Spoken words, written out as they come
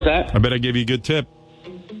that? I bet I gave you a good tip.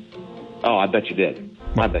 Oh, I bet you did.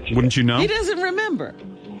 I bet you Wouldn't did. you know? He doesn't remember.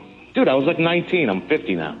 Dude, I was like 19. I'm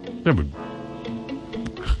 50 now. Yeah, but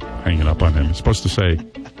hanging up on him. It's supposed to say,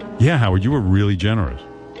 yeah, Howard, you were really generous.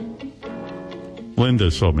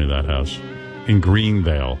 Linda sold me that house in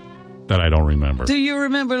Greenvale that I don't remember. Do you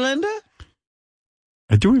remember Linda?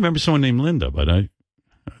 I do remember someone named Linda, but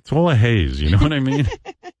it's all a haze. You know what I mean?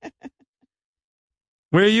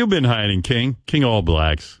 Where you been hiding, King? King All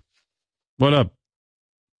Blacks. What up?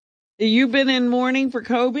 You been in mourning for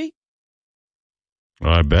Kobe? Oh,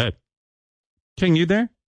 I bet. King, you there?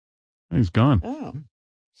 He's gone. Oh,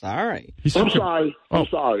 sorry. I'm sorry. I'm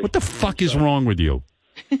sorry. What the fuck is wrong with you?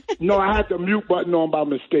 No, I had the mute button on by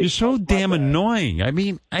mistake. You're so damn annoying. I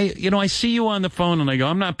mean, I see you on the phone and I go,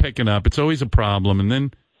 I'm not picking up. It's always a problem. And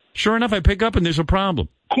then, sure enough, I pick up and there's a problem.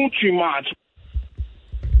 Coochie Mach.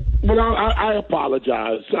 But I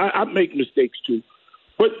apologize. I make mistakes too.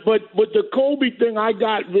 But the Kobe thing, I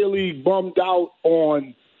got really bummed out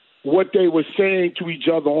on what they were saying to each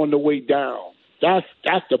other on the way down. That's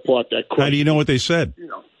the part that. How do you know what they said? You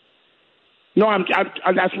know. No,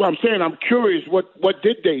 that's what I'm saying. I'm curious. What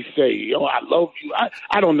did they say? Oh, I love you.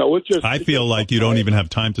 I don't know. I feel like you don't even have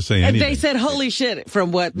time to say anything. They said, holy shit,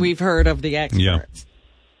 from what we've heard of the experts. Yeah.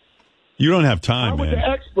 You don't have time,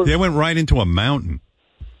 man. They went right into a mountain.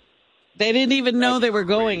 They didn't even know they were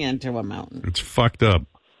going into a mountain. It's fucked up.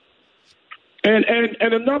 And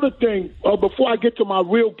another thing, before I get to my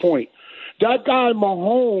real point, that guy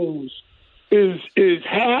Mahomes is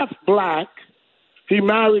half black. He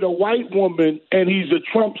married a white woman, and he's a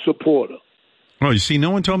Trump supporter. Oh, you see,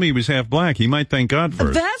 no one told me he was half black. He might thank God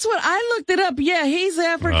for it. That's what I looked it up. Yeah, he's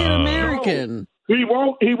African American.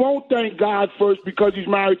 No, he won't thank God first because he's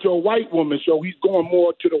married to a white woman, so he's going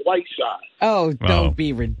more to the white side. Oh, don't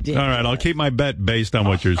be ridiculous. All right, I'll keep my bet based on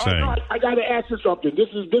what you're saying. I got to ask you something. This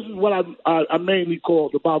is what I mainly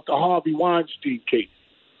called about the Harvey Weinstein case.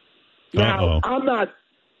 Now, I'm not.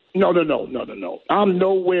 No. I'm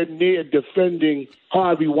nowhere near defending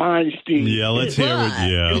Harvey Weinstein. Yeah, let's hear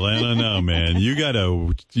it. Yeah, I don't know, man. You're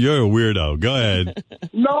a weirdo. Go ahead.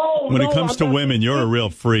 When it comes to women, you're a real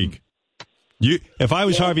freak. If I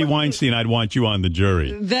was Harvey Weinstein, I'd want you on the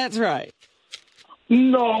jury. That's right.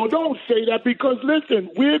 No, don't say that because, listen,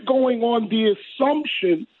 we're going on the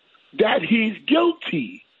assumption that he's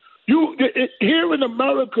guilty. Here in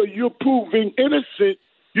America, you're proving innocent.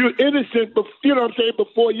 You're innocent, but you know what I'm saying,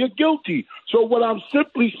 before you're guilty. So what I'm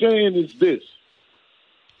simply saying is this.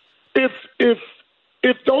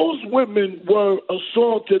 If those women were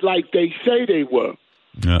assaulted like they say they were,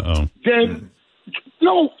 then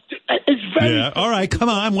no, it's very... Yeah, all right, come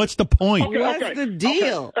on, what's the point? What's the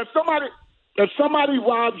deal? Okay. If somebody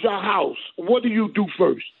robs your house, what do you do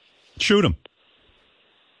first? Shoot him.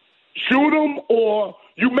 Shoot him, or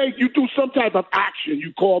you do some type of action.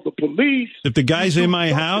 You call the police. If the guy's in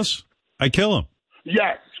my house, I kill him.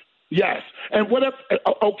 Yes. And what if?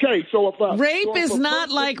 Okay, so if rape is not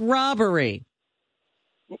like robbery.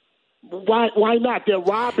 Why not? They're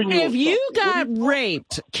robbing you. If you got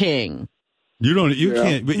raped, King, you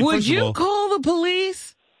can't. Would you call the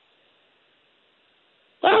police?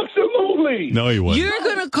 Absolutely. No, he wouldn't. You're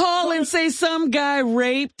going to call and say some guy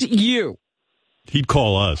raped you. He'd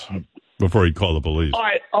call us before he'd call the police.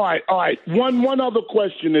 All right. One other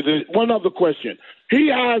question. He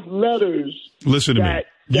has letters. Listen to me.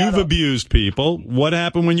 You've abused people. What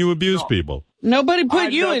happened when you abused people? Nobody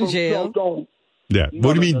put you in jail. Don't. Yeah.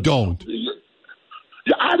 What do you mean don't?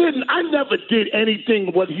 I never did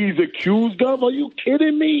anything what he's accused of. Are you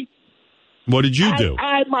kidding me? What did you do?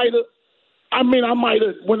 I might have.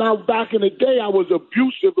 When I was back in the day, I was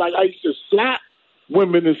abusive. Like I used to slap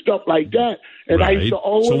women and stuff like that. And I used to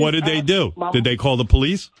always. So what did they do? Did they call the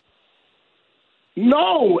police?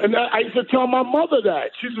 No, and I used to tell my mother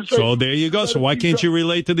that. She used to say, so there you go. So why can't you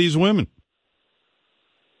relate to these women?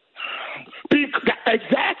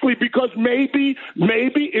 Exactly, because maybe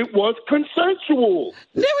it was consensual.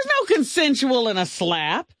 There was no consensual in a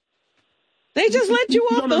slap. They just let you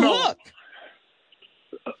off the hook.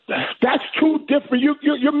 That's too different.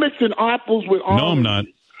 You're mixing apples with oranges. No, I'm not.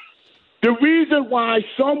 The reason why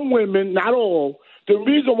some women, not all, the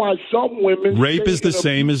reason why some women... Rape is the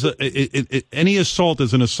same as... any assault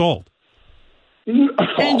is an assault.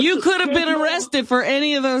 And you could have been arrested for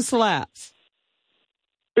any of those slaps.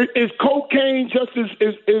 Is cocaine just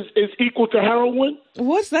is equal to heroin?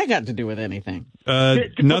 What's that got to do with anything?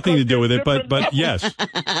 Nothing to do with it, but yes.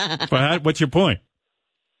 What's your point?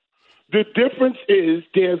 The difference is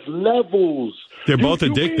there's levels. They're both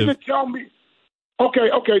addictive. You mean to tell me...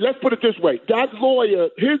 Okay, let's put it this way. That lawyer,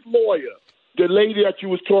 his lawyer, the lady that you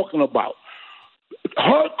was talking about,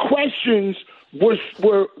 her questions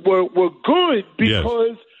were good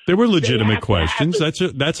because they were legitimate questions.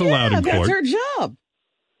 That's allowed in court. That's her job.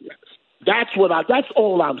 That's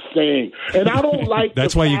all I'm saying. And I don't like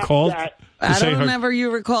that's why you called? I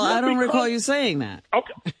don't recall you saying that.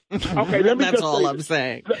 Okay, let me That's all I'm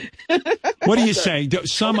saying. What are you saying?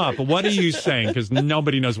 Sum up. What are you saying? Because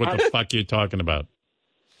nobody knows what the fuck you're talking about.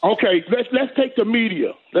 Okay, let's take the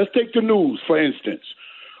media. Let's take the news, for instance.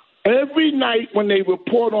 Every night when they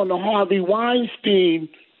report on the Harvey Weinstein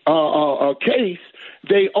case,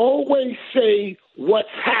 they always say what's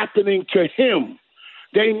happening to him.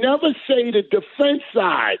 They never say the defense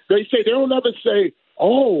side. They don't ever say,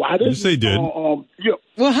 "Oh, I didn't." Yes, they did.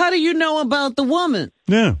 Well, how do you know about the woman?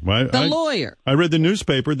 Yeah, the lawyer. I read the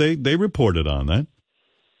newspaper. They reported on that.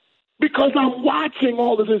 Because I'm watching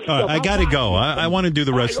all of this stuff. I got to go. I want to do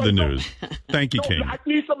the rest of the news. Thank you, King. I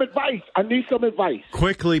need some advice.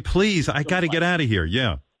 Quickly, please. I got to get out of here.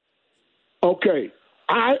 Yeah. Okay.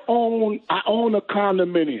 I own a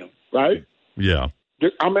condominium, right? Yeah.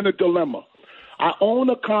 I'm in a dilemma. I own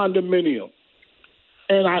a condominium,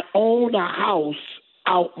 and I own a house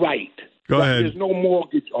outright. Go ahead. There's no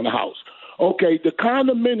mortgage on the house. Okay, the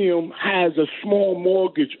condominium has a small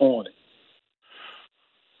mortgage on it.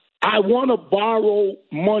 I want to borrow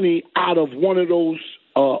money out of one of those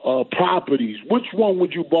properties. Which one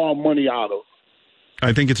would you borrow money out of?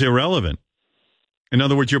 I think it's irrelevant. In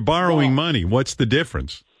other words, you're borrowing money. What's the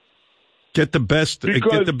difference? Get the best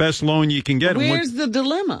loan you can get. Where's the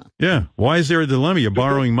dilemma? Yeah. Why is there a dilemma? You're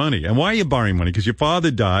borrowing money. And why are you borrowing money? Because your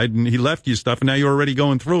father died and he left you stuff and now you're already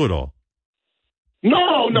going through it all.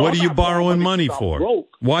 No. What are you borrowing money for?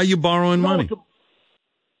 Broke. Why are you borrowing money?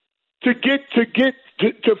 To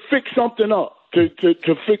fix something up. To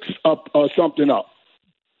fix up something up.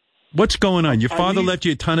 What's going on? Your father left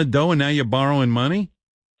you a ton of dough and now you're borrowing money?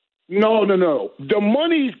 No. The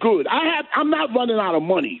money's good. I'm not running out of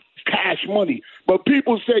money. Cash money, but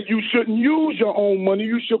people say you shouldn't use your own money.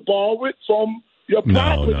 You should borrow it from your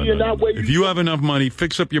property, and that way. If you have enough money,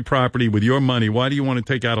 fix up your property with your money. Why do you want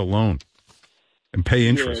to take out a loan and pay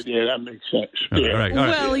interest? Yeah, that makes sense. All right.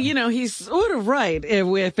 Well, he's sort of right.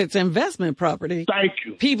 If it's investment property, thank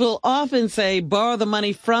you. People often say borrow the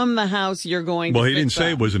money from the house you're going. Well, to he didn't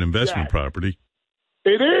say it was an investment property.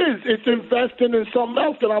 It is. It's investing in something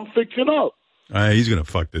else that I'm fixing up. He's going to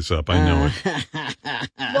fuck this up. I know it.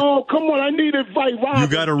 No, come on. I need advice. Rob, you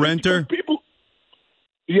got a renter?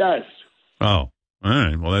 Yes. Oh, all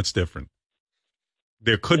right. Well, that's different.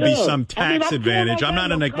 There could be some tax advantage. I'm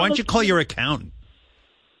not why don't you call your accountant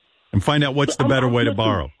and find out what's the better way to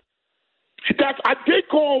borrow? I did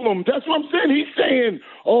call him. That's what I'm saying. He's saying,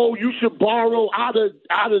 "Oh, you should borrow out of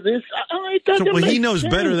this." He knows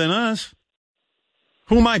better than us.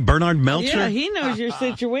 Who am I, Bernard Meltzer? Yeah, he knows your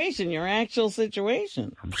situation, your actual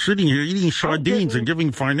situation. I'm sitting here eating sardines and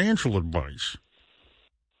giving financial advice.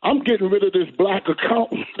 I'm getting rid of this black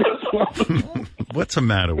accountant. What's the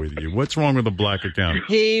matter with you? What's wrong with a black accountant?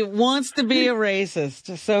 He wants to be a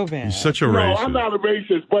racist so bad. He's such a racist. No, I'm not a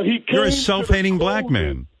racist, but he came. You're a self-hating black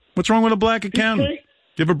man. What's wrong with a black accountant?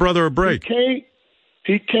 Give a brother a break.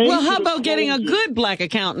 He came. Well, how about getting a good black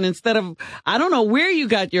accountant instead of, I don't know where you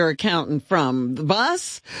got your accountant from. The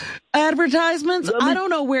bus advertisements? I don't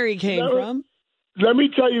know where he came from. Let me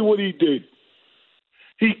tell you what he did.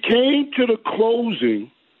 He came to the closing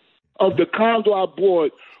of the condo I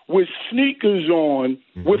bought with sneakers on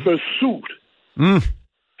with a suit. Mm.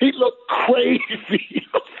 He looked crazy.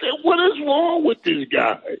 I said, what is wrong with this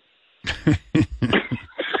guy?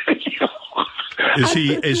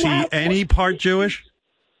 Is he any part Jewish?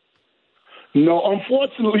 No,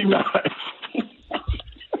 unfortunately not.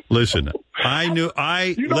 Listen, let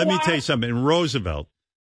me tell you something. In Roosevelt,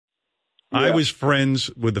 I was friends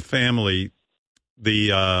with the family.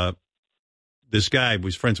 This guy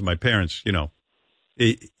was friends with my parents,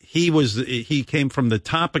 he came from the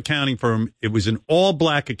top accounting firm. It was an all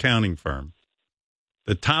black accounting firm,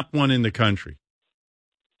 the top one in the country.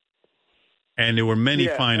 And there were many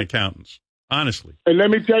fine accountants. Honestly. And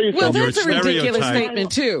let me tell you something. Well, that's a ridiculous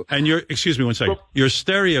statement, too. And excuse me one second. Your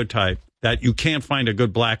stereotype that you can't find a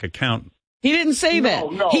good black accountant. He didn't say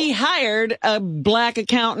that. No. He hired a black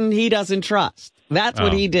accountant he doesn't trust. That's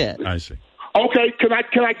what he did. I see. Okay, can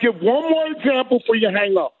I give one more example before you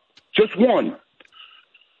hang up? Just one.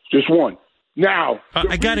 Now.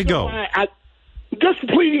 I got to go. Just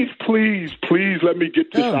please let me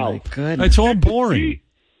get this out. My goodness. It's all boring.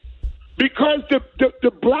 Because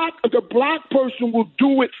the black person will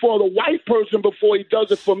do it for the white person before he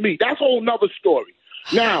does it for me. That's a whole nother story.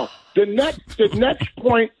 Now, the next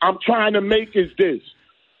point I'm trying to make is this.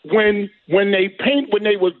 when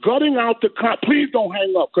they were gutting out the please don't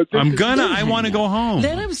hang up. I want to go home.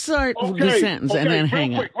 Let him start the sentence and then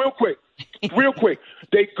hang up. Real quick.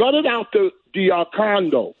 They gutted out the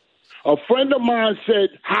condo. A friend of mine said,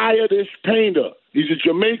 hire this painter. He's a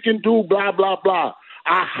Jamaican dude, blah, blah, blah.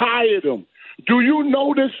 I hired him. Do you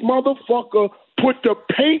know this motherfucker put the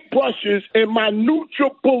paint brushes in my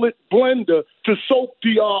NutriBullet blender to soak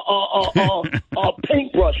the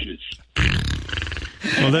paint brushes?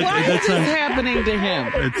 Well, Why is this happening to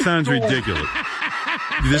him? It sounds ridiculous.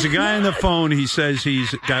 There's a guy on the phone. He says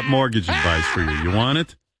he's got mortgage advice for you. You want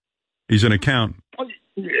it? He's an accountant.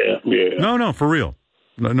 Yeah. No, for real.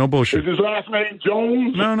 No bullshit. Is his last name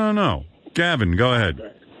Jones? No. Gavin, go ahead.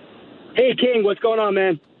 Hey, King, what's going on,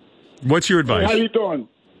 man? What's your advice? How you doing?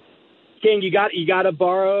 King, you got to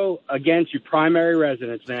borrow against your primary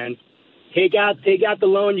residence, man. Take out the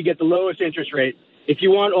loan, you get the lowest interest rate. If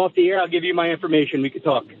you want off the air, I'll give you my information. We can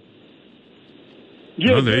talk.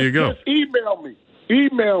 Yeah, there you go. Just email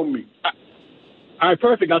me. All right,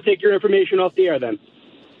 perfect. I'll take your information off the air then.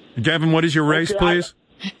 Gavin, what is your race, please?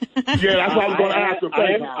 Yeah, that's what I was going to ask him.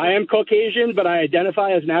 I am Caucasian, but I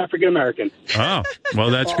identify as an African American. Oh,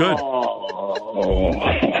 well, that's good.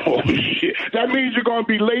 Oh, shit. That means you're going to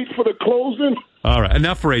be late for the closing? All right,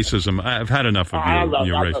 enough racism. I've had enough of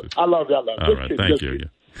your racism. I love that. All right, thank you.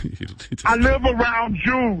 I live around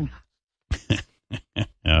Jews.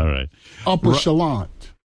 All right. Upper Chalant.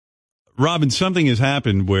 Robin, something has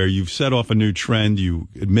happened where you've set off a new trend. You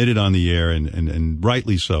admitted on the air, and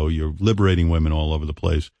rightly so. You're liberating women all over the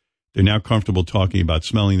place. They're now comfortable talking about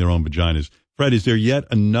smelling their own vaginas. Fred, is there yet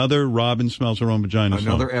another Robin smells her own vagina song?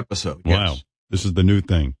 Another episode, Wow. yes. This is the new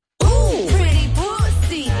thing. Ooh, pretty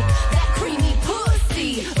pussy, that creamy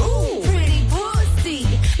pussy. Ooh, pretty pussy,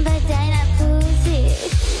 vagina pussy.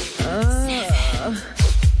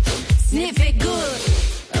 Sniff it good.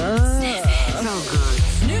 Sniff it so good.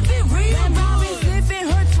 Sniff it real good. Robin sniffing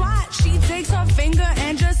her twat. She takes her finger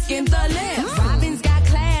and just skims the lip. Robin's got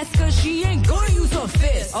class cause she ain't gonna use her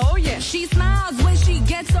fist. Oh yeah. She smiles when she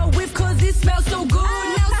gets a whiff cause it smells so good.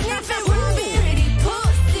 Now sniff it, Robin. Pretty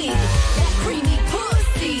pussy, that creamy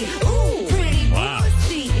pussy. Ooh, pretty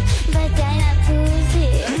pussy, vagina pussy.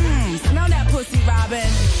 Smell that pussy, Robin.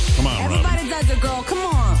 Come on, Everybody Robin. does it, girl. Come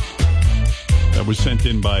on. That was sent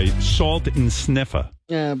in by Salt and Sniffer.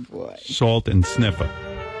 Oh, boy. Salt and Sniffer.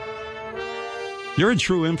 You're a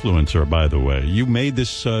true influencer, by the way. You made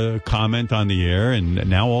this comment on the air, and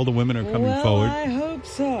now all the women are coming forward. I hope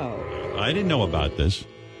so. I didn't know about this.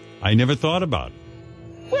 I never thought about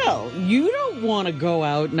it. Well, you don't want to go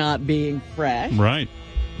out not being fresh. Right.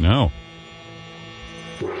 No.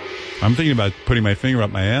 I'm thinking about putting my finger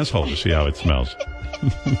up my asshole to see how it smells.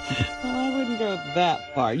 Well, I wouldn't go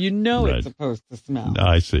that far. You know Right. it's supposed to smell.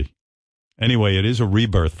 I see. Anyway, it is a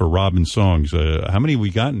rebirth for Robin songs. How many we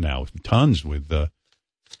got now? Tons with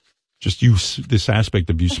just this aspect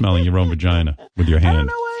of you smelling your own vagina with your I don't hand.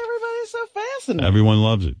 know why everybody's so fascinated. Everyone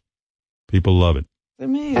loves it. People love it. It's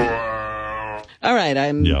amazing. All right,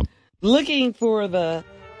 I'm looking for the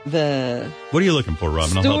What are you looking for,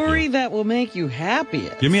 Robin? I'll help story you. that will make you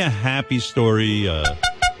happiest. Give me a happy story.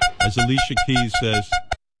 As Alicia Keys says,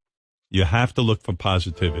 you have to look for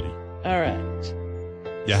positivity. All right.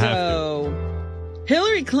 You have to.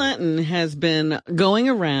 Hillary Clinton has been going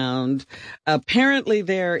around. Apparently,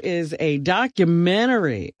 there is a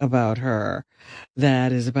documentary about her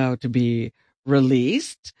that is about to be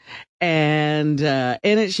released. And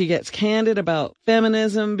in it, she gets candid about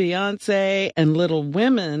feminism, Beyonce, and Little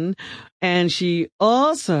Women. And she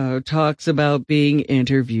also talks about being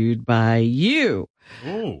interviewed by you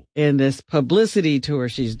in this publicity tour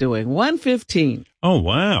she's doing. 1:15. Oh,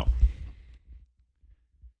 wow.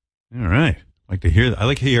 All right. I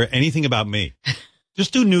like to hear anything about me.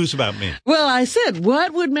 Just do news about me. Well, I said,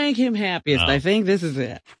 what would make him happiest? I think this is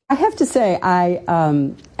it. I have to say,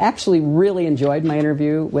 I actually really enjoyed my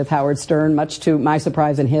interview with Howard Stern, much to my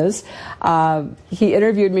surprise and his. He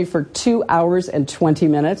interviewed me for 2 hours and 20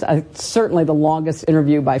 minutes. Certainly the longest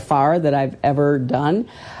interview by far that I've ever done.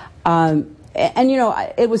 And, you know,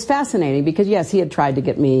 it was fascinating because, yes, he had tried to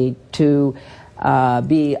get me to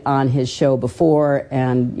be on his show before,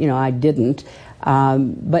 and, you know, I didn't.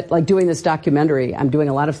 But like doing this documentary, I'm doing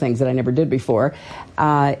a lot of things that I never did before.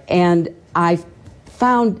 And I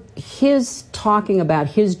found his talking about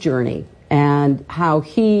his journey and how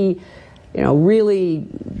he, you know, really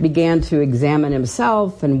began to examine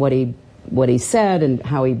himself and what he said and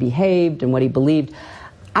how he behaved and what he believed.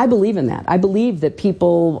 I believe in that. I believe that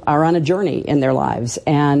people are on a journey in their lives,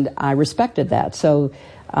 and I respected that. So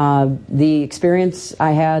the experience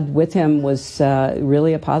I had with him was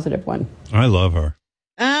really a positive one. I love her.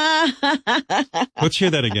 Let's hear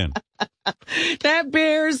that again. That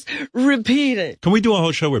bears repeating. Can we do a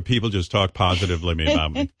whole show where people just talk positively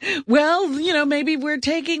about me? Well, maybe we're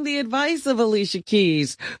taking the advice of Alicia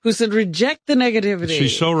Keys, who said reject the negativity.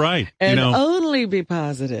 She's so right. And only be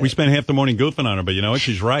positive. We spent half the morning goofing on her, but you know what?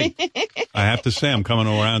 She's right. I have to say, I'm coming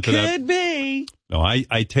around to that. Could be. No,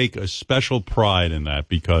 I take a special pride in that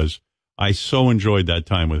because I so enjoyed that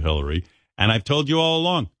time with Hillary. And I've told you all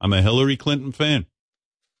along, I'm a Hillary Clinton fan.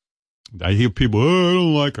 I hear people, I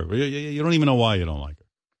don't like her. You don't even know why you don't like her.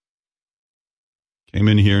 Came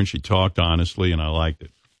in here and she talked honestly, and I liked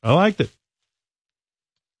it.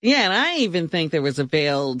 Yeah, and I even think there was a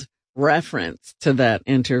veiled reference to that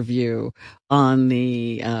interview on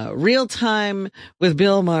the Real Time with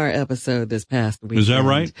Bill Maher episode this past week. Is that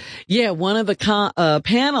right? Yeah, one of the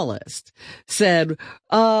panelists said,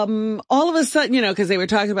 all of a sudden, because they were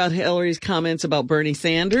talking about Hillary's comments about Bernie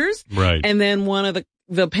Sanders. Right. And then one of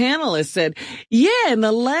the panelists said,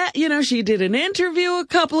 and she did an interview a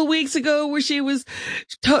couple of weeks ago where she was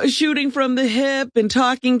shooting from the hip and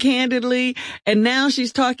talking candidly. And now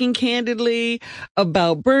she's talking candidly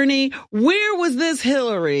about Bernie. Where was this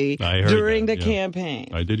Hillary during the campaign?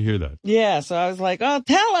 I did hear that. Yeah. So I was like, oh,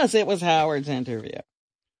 tell us it was Howard's interview.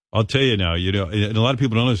 I'll tell you now, and a lot of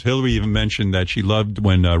people don't know this. Hillary even mentioned that she loved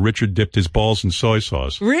when Richard dipped his balls in soy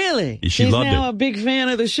sauce. Really? She loved it. She's now a big fan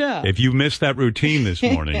of the show. If you missed that routine this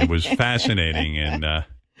morning, it was fascinating. And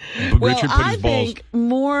Richard put his balls. I think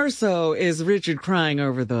more so is Richard crying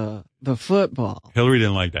over the football. Hillary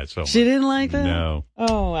didn't like that so much. She didn't like that? No.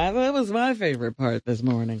 Oh, that was my favorite part this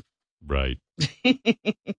morning. Right.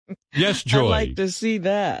 Yes, Joy. I'd like to see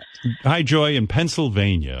that. Hi, Joy, in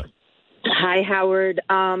Pennsylvania. Hi, Howard.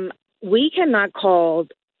 We cannot call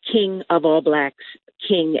King of All Blacks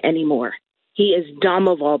King anymore. He is dumb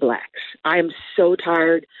of all blacks. I am so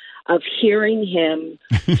tired of hearing him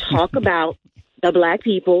talk about the black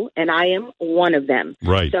people, and I am one of them.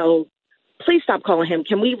 Right. So please stop calling him.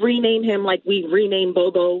 Can we rename him like we renamed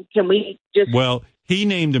Bobo? Can we just... Well, he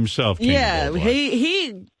named himself King of All Blacks.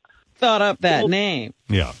 He thought up that name.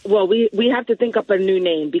 Yeah. Well, we have to think up a new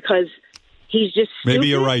name because he's just stupid. Maybe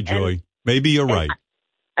you're right, Joy. Maybe you're right.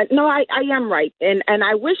 No, I am right. And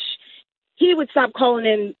I wish he would stop calling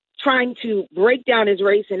in, trying to break down his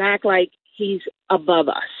race and act like he's above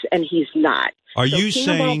us, and he's not. Are you King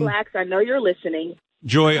saying... of All Blacks, I know you're listening.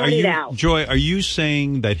 Joy, are you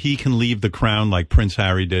saying that he can leave the crown like Prince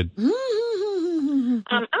Harry did? I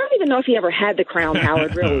don't even know if he ever had the crown,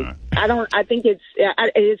 Howard, really. I think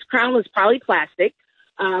his crown was probably plastic.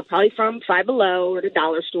 Probably from Five Below or the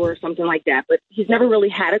dollar store or something like that. But he's never really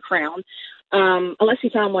had a crown, unless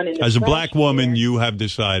he found one in the As a black woman, you have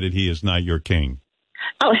decided he is not your king.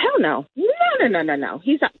 Oh, hell no. No.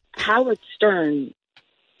 He's Howard Stern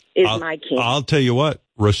is my king. I'll tell you what,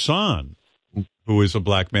 Rasan, who is a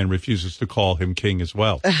black man, refuses to call him king as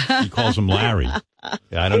well. He calls him Larry.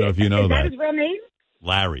 Yeah, I don't know if you know that. Is that his real name?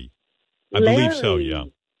 Larry. I believe so, yeah.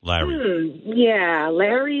 Larry. Yeah,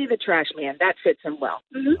 Larry the trash man. That fits him well.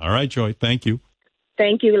 Mm-hmm. All right, Joy. Thank you.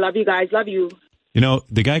 Thank you. Love you guys. Love you.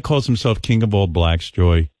 The guy calls himself King of All Blacks,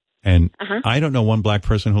 Joy, and I don't know one black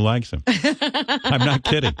person who likes him. I'm not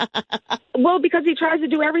kidding. Well, because he tries to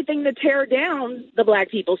do everything to tear down the black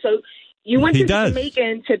people. So you went to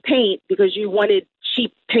Jamaican to paint because you wanted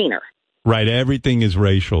cheap painter. Right. Everything is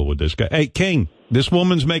racial with this guy. Hey, King, this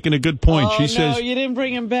woman's making a good point. She says, you didn't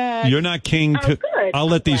bring him back. You're not king. I'll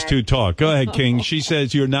let these two talk. Go ahead, King. She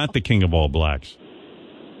says you're not the king of all blacks.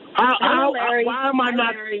 Larry. Why am I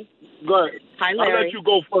not? Larry. Go ahead. Hi, Larry. I'll let you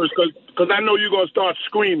go first because I know you're going to start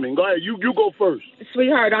screaming. Go ahead. You go first.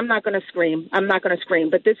 Sweetheart, I'm not going to scream.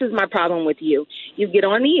 But this is my problem with you. You get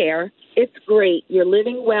on the air. It's great. You're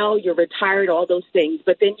living well. You're retired, all those things.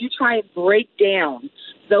 But then you try and break down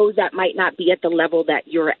those that might not be at the level that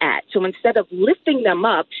you're at. So instead of lifting them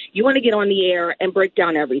up, you want to get on the air and break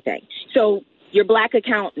down everything. So your black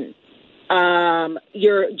accountant,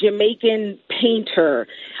 your Jamaican painter,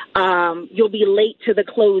 you'll be late to the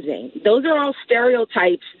closing. Those are all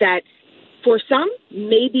stereotypes that for some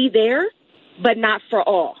may be there, but not for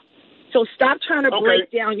all. So stop trying to break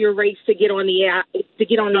down your race to get on the air, and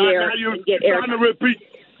get air.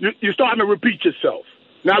 You're starting to repeat yourself.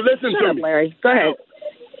 Now listen to me, Larry. Go ahead.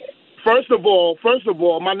 First of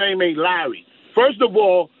all, my name ain't Larry. First of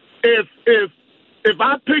all, if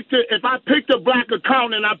I picked a black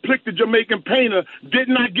accountant and I picked a Jamaican painter,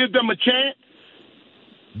 didn't I give them a chance?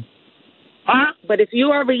 Huh? But if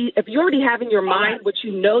you already have in your mind what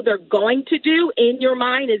you know they're going to do in your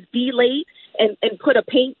mind is be late and put a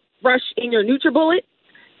paintbrush in your NutriBullet,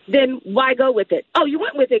 then why go with it? Oh, you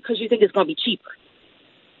went with it because you think it's going to be cheaper.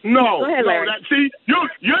 No, Go ahead, no. Larry. See,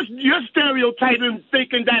 you're stereotyping,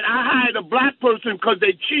 thinking that I hired a black person because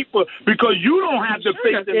they're cheaper because you don't have the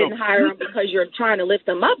faith in them. Didn't hire them because you're trying to lift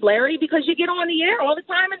them up, Larry. Because you get on the air all the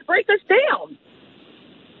time and break us down.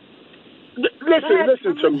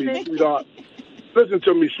 Listen to me, sweetheart. Listen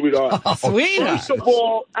to me, sweetheart. Sweetheart. First of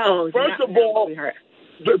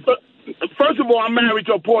all, I'm married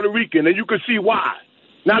to a Puerto Rican, and you can see why.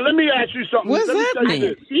 Now, let me ask you something. What's Let me that tell you mean?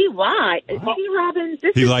 this. See why? See, Robin?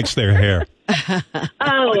 He likes their hair.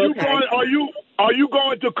 Oh, okay. Are you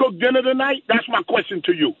going to cook dinner tonight? That's my question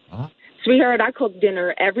to you. Sweetheart, I cook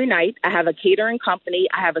dinner every night. I have a catering company.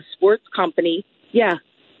 I have a sports company. Yeah,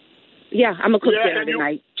 I'm going to cook dinner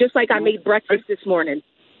tonight, just like I made breakfast this morning.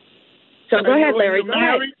 So go ahead, Larry. Go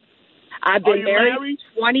ahead. I've been married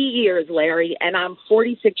 20 years, Larry, and I'm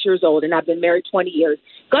 46 years old, and I've been married 20 years.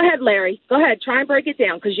 Go ahead, Larry. Go ahead. Try and break it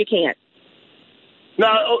down because you can't.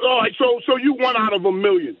 Now, all right. So you 1 out of a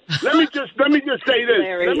million. Let me just say this.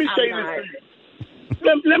 Larry, Let me say this to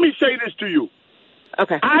you. Let me say this to you.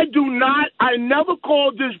 Okay. I never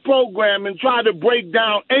called this program and tried to break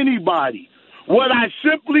down anybody. What I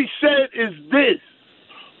simply said is this.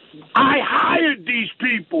 I hired these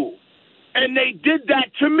people, and they did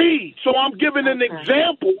that to me. So I'm giving an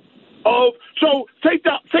example of, so take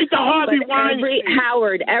the Harvey Weinstein.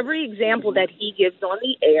 Howard, every example that he gives on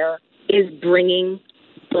the air is bringing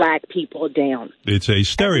black people down. It's a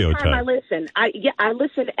stereotype. Every time I listen. I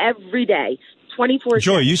listen every day, 24/7.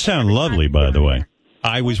 Joy, you sound lovely, by the way.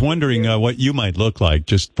 I was wondering what you might look like,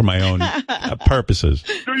 just for my own purposes.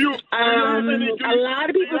 Do you have any, a lot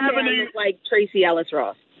of people say I look like Tracy Ellis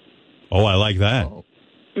Ross. Oh, I like that.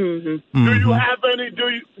 Mm-hmm. Do you have any? Do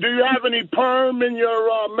you have any perm in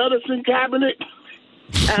your medicine cabinet?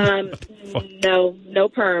 No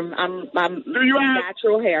perm. I'm do you have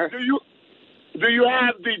natural hair. Do you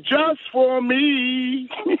have the just for me?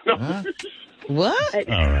 What? All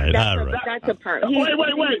right. That's a perm.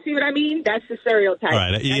 Wait. See what I mean? That's the stereotype. All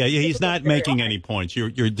right. Yeah, he's not making any points.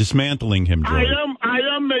 You're dismantling him, Joy. I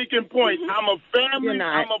am making points. I'm a family. You're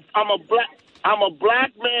not. I'm a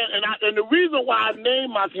black man, and the reason why I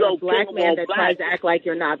named myself You're a black man that tries to act like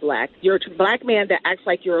you're not black. You're a black man that acts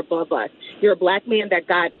like you're above us. You're a black man that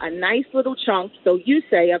got a nice little chunk, so you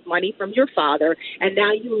say, of money from your father, and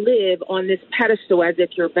now you live on this pedestal as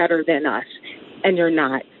if you're better than us, and you're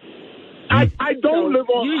not. I don't live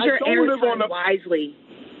on. Use your airtime wisely.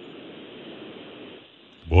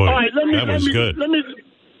 Boy, All right, that was good.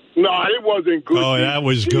 No, it wasn't good. Oh, that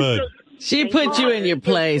was good. She put you in your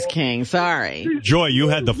place, King. Sorry. Joy, you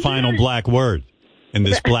had the final black word in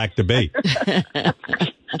this black debate.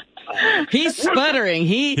 He's sputtering.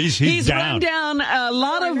 He's run down a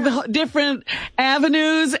lot of different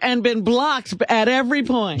avenues and been blocked at every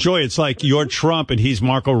point. Joy, it's like you're Trump and he's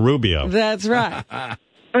Marco Rubio. That's right.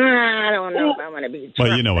 I don't know if I want to be Trump.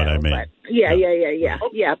 Well, you know what I mean. But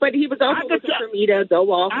yeah. But he was also looking for me to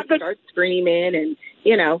go off and start screaming and,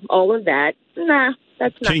 all of that. Nah,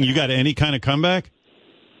 that's not. King, you got any kind of comeback?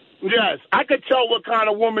 Yes. I could tell what kind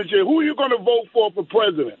of woman she is. Who are you going to vote for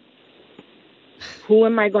president? Who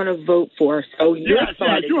am I going to vote for? So you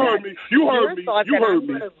heard me. You heard me. I'm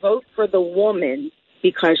going to vote for the woman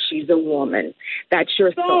because she's a woman. That's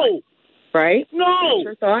your thought, right? No. That's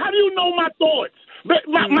your thought? How do you know my thoughts?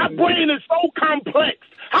 My brain is so complex.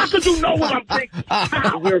 How could you know what I'm thinking?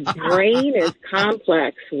 Your brain is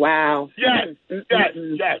complex. Wow. Yes.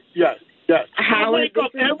 Howard, I wake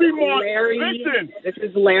up every morning. Larry, listen. This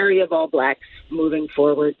is Larry of All Blacks moving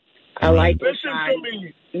forward. I like this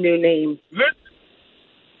new name.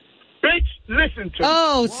 Bitch, listen to me.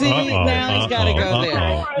 Oh, see, now he's got to go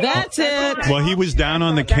there. That's it. Well, he was down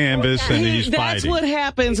on the canvas and he's That's fighting. what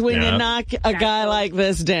happens when you knock a guy like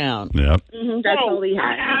this down. Yep. That's all he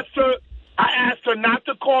has. I asked her not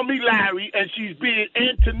to call me Larry, and she's being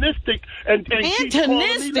antagonistic. And she's calling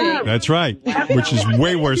me Larry. That's right, which is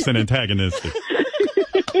way worse than antagonistic.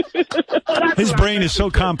 His brain is so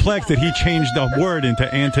complex that he changed the word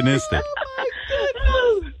into antagonistic.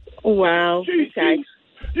 Wow. Okay.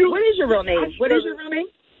 What is your real name?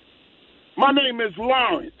 My name is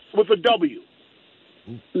Lawrence with a W.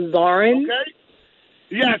 Lawrence? Okay.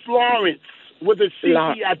 Yes, Lawrence with a C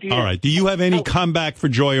at the end. All right. Do you have any comeback for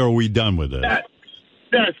Joy, or are we done with it?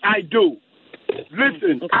 Yes, I do.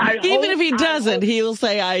 Listen, even if he doesn't, he'll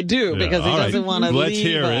say I do because he doesn't want to leave. Let's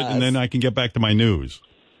hear it, and then I can get back to my news.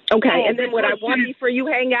 Okay, and then what I want before you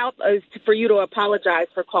hang out is for you to apologize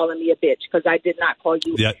for calling me a bitch because I did not call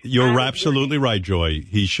you. Yeah, you're absolutely right, Joy.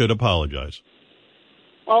 He should apologize.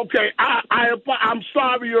 Okay, I'm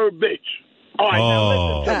sorry you're a bitch. All right,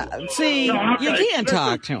 now listen. See, you can't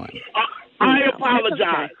talk to him. I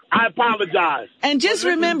apologize. I apologize. And just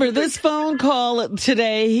remember, this phone call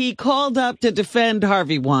today, he called up to defend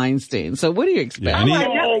Harvey Weinstein. So what do you expect? Yeah,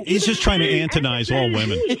 and he's just trying to antagonize all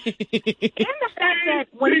women. And the fact that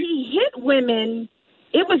when he hit women,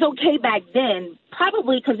 it was okay back then,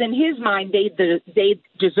 probably because in his mind they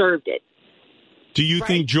deserved it. Do you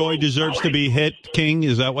think Joy deserves to be hit, King?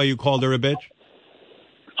 Is that why you called her a bitch?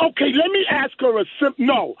 Okay, let me ask her a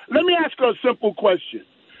simple question.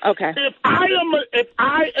 Okay.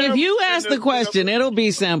 If you ask the question, it'll be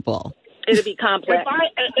simple. It'll be complex.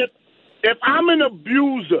 If I'm an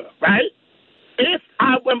abuser, right? If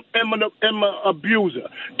I am an abuser,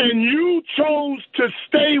 and you chose to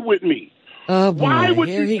stay with me, oh boy, why would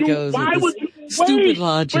here you he do? goes. Why with would this you? stupid Wait,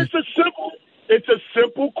 logic. It's a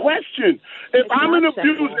simple question. If It's I'm an not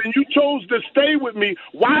abuser simple. and you chose to stay with me,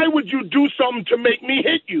 why would you do something to make me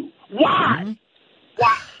hit you? Why? Mm-hmm.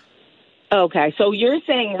 Why? Okay, so you're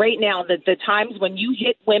saying right now that the times when you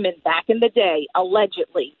hit women back in the day,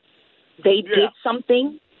 allegedly, they did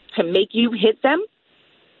something to make you hit them?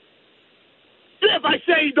 Yeah, if I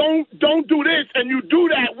say don't do this and you do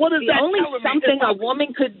that, what is The that only telling something me? a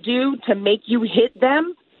woman could do to make you hit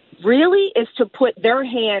them really is to put their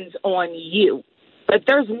hands on you. But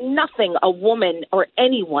there's nothing a woman or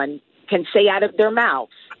anyone can say out of their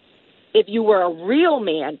mouths. If you were a real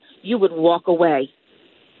man, you would walk away.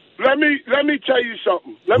 Let me tell you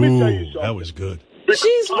something. That was good.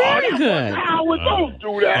 She's very good. Howard, don't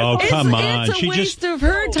do that. Oh, come on. It's a waste of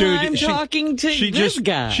her time talking to this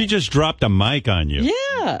guy. She just dropped a mic on you.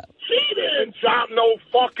 Yeah. She didn't drop no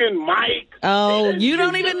fucking mic. Oh, you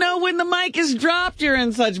don't even know when the mic is dropped. You're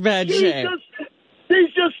in such bad shape.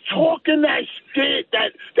 She's just talking that shit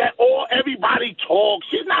that everybody talks.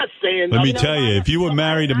 She's not saying. Let me tell you, if you were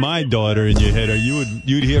married to my daughter and you hit her,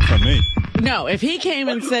 you'd hear from me. No, if he came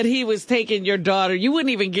and said he was taking your daughter, you wouldn't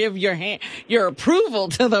even give your approval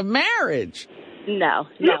to the marriage. No.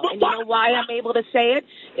 And you know why I'm able to say it?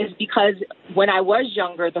 Is because when I was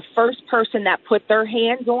younger, the first person that put their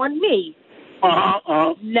hands on me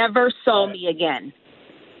never saw me again.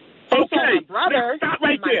 They saw my brother stop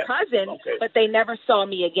right and my there. cousin, but they never saw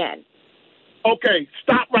me again. Okay,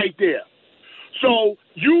 stop right there. So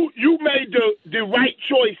you made the right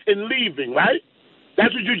choice in leaving, right?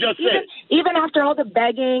 That's what you just said. Even after all the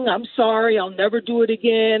begging, I'm sorry, I'll never do it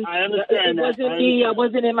again. I understand It wasn't me. I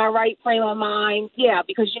wasn't in my right frame of mind. Yeah,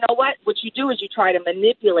 because you know what? What you do is you try to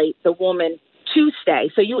manipulate the woman to stay.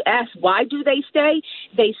 So you ask, why do they stay?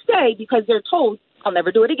 They stay because they're told, I'll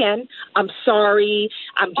never do it again. I'm sorry.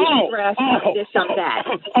 I'm distressed. I'm this, I'm that.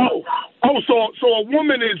 So a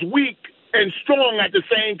woman is weak and strong at the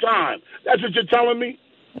same time. That's what you're telling me?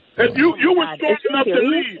 If you were strong enough to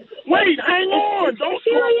leave. Wait, hang on. Don't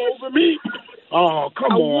talk over me. Oh,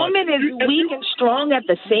 come on. A woman is weak and strong at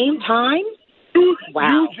the same time? You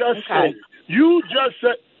just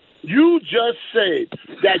said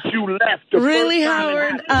that you left the really, first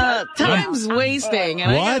time. Howard? Time's wasting,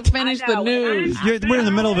 and I gotta finish the news. We're in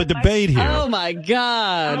the middle of a debate here. Oh my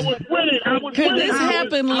God! I was winning. Could this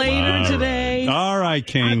happen later today? All right,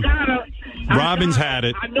 King. Robin's had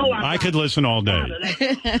it. I could listen all day.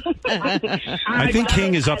 I think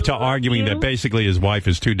King is up to arguing that basically his wife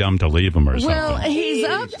is too dumb to leave him or something. Well, he's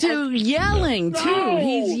up to yelling, too.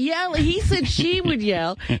 He's yelling. He said she would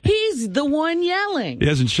yell. He's the one yelling. He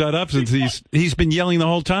hasn't shut up since he's been yelling the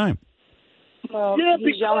whole time. Well,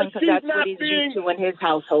 he's yelling because that's what he's used to in his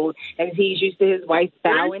household. And he's used to his wife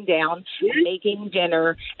bowing down, making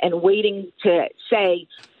dinner, and waiting to say,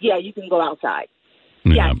 yeah, you can go outside.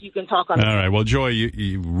 Yeah. Yes, you can talk on the All right. Well, Joy,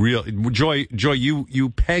 Joy, you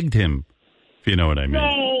pegged him, if you know what I mean.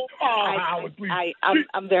 No. Oh, Howard, please.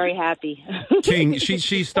 I'm very happy. King,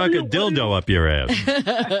 she stuck a dildo up your ass.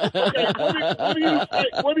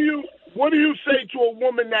 What do you say to a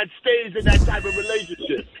woman that stays in that type of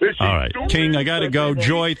relationship? All right. King, I got to go.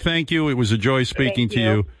 Joy, thank you. It was a joy speaking to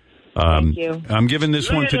you. Thank you. I'm giving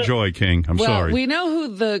this one to Joy, King. I'm sorry. We know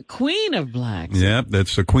who the Queen of Blacks is. Yep,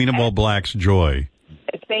 that's the Queen of all blacks, Joy.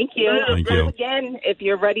 Thank you. Thank you. Again, if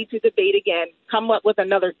you're ready to debate again, come up with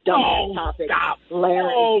another dumb topic. Stop.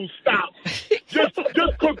 Larry. Oh, stop. just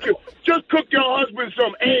cook your husband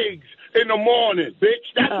some eggs in the morning,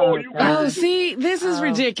 bitch. That's all you got. Oh, see, this is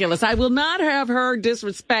ridiculous. I will not have her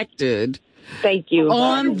disrespected. Thank you.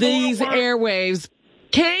 On these airwaves.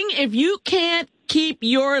 King, if you can't keep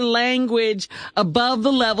your language above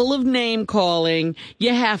the level of name calling,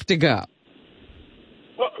 you have to go.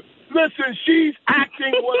 Listen, she's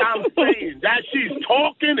acting what I'm saying. That she's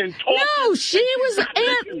talking and talking. No, she was...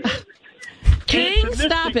 King,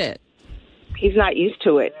 stop it. He's not used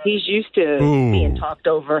to it. He's used to being talked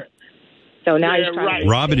over. So now he's trying right. to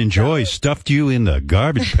Robin and Joy stuffed you in the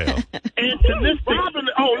garbage pail. Antonistic. Robin,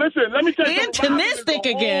 listen, let me tell you something. Antonistic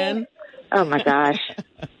again. Oh, my gosh.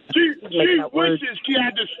 She wishes she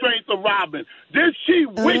had the strength of Robin. She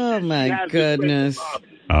wishes Oh, she my had goodness. the strength of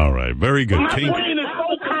Robin. All right, very good. My King. brain is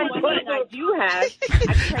so complex. I do have. I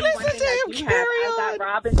can tell you one thing I do have. I got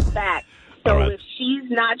Robin's back. So All right. if she's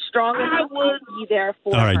not strong enough, I'll be there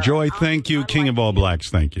for All right, her. Joy, thank you. King of all blacks,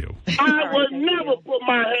 thank you. I would never put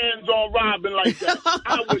my hands on Robin like that.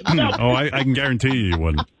 I would never. Oh, I can guarantee you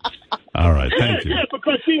wouldn't. All right, thank you. Yeah,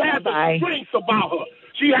 because she has a strength about her.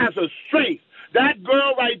 She has a strength. That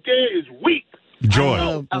girl right there is weak. Joy.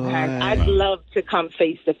 Oh, boy. Okay, I'd love to come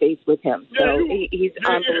face to face with him. So he's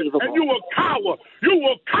unbelievable. And you a coward. You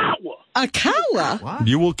a coward. A cow?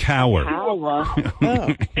 You will cower. Oh.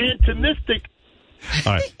 Antonistic.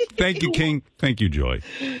 All right. Thank you, King. Thank you, Joy.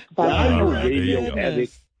 Bye. All right, there you go.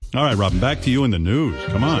 Goodness. All right, Robin, back to you in the news.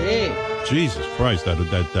 Come on. Gee. Jesus Christ, that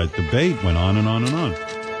debate went on and on and on.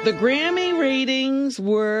 The Grammy ratings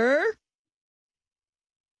were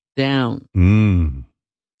down.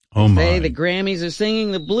 Oh, my. Say the Grammys are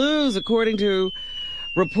singing the blues, according to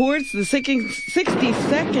reports. The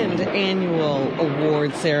 62nd annual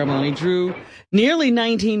award ceremony drew nearly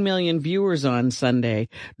 19 million viewers on Sunday,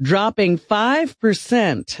 dropping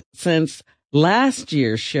 5% since last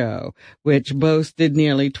year's show, which boasted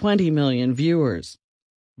nearly 20 million viewers.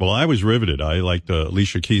 Well, I was riveted. I liked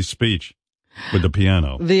Alicia Keys' speech with the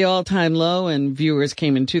piano. The all-time low in viewers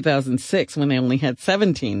came in 2006 when they only had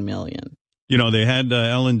 17 million. You know, they had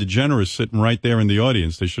Ellen DeGeneres sitting right there in the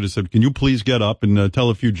audience. They should have said, can you please get up and tell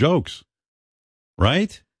a few jokes?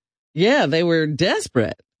 Right? Yeah, they were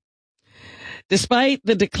desperate. Despite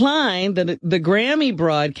the decline, the Grammy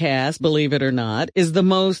broadcast, believe it or not, is the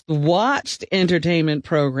most watched entertainment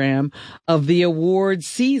program of the award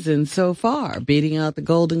season so far, beating out the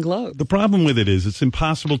Golden Globe. The problem with it is it's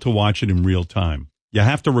impossible to watch it in real time. You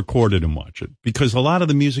have to record it and watch it because a lot of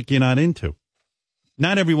the music you're not into.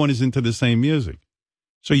 Not everyone is into the same music.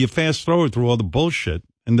 So you fast forward through all the bullshit,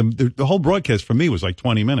 and the whole broadcast for me was like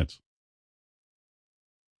 20 minutes.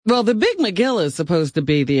 Well, the Big McGill is supposed to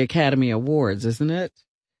be the Academy Awards, isn't it?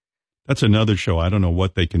 That's another show. I don't know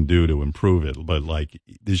what they can do to improve it, but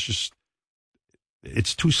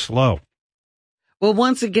it's too slow. Well,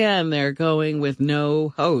 once again, they're going with no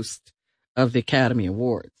host of the Academy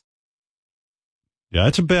Awards. Yeah,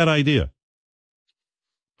 that's a bad idea.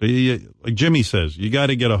 Like Jimmy says, you got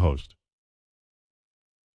to get a host.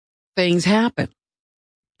 Things happen.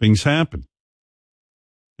 Things happen.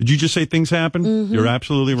 Did you just say things happen? Mm-hmm. You're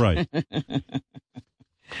absolutely right.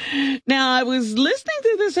 Now, I was listening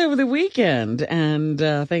to this over the weekend and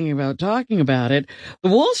thinking about talking about it. The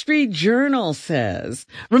Wall Street Journal says,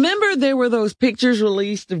 remember there were those pictures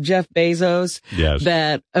released of Jeff Bezos? Yes.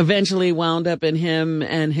 That eventually wound up in him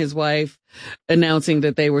and his wife announcing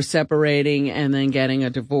that they were separating and then getting a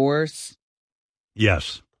divorce?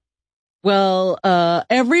 Yes. Well,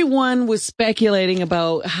 everyone was speculating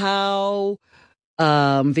about how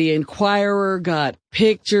the Inquirer got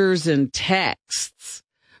pictures and texts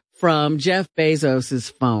from Jeff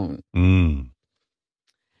Bezos's phone.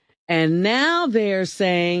 And now they're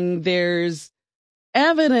saying there's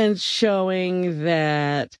evidence showing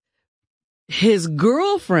that his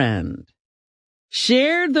girlfriend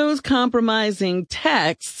shared those compromising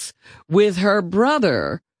texts with her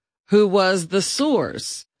brother, who was the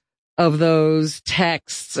source of those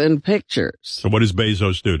texts and pictures. So what does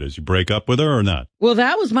Bezos do? Does he break up with her or not? Well,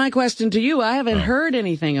 that was my question to you. I haven't heard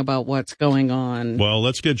anything about what's going on. Well,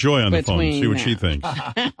 let's get Joy on the phone and see what she thinks.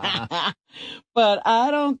 But I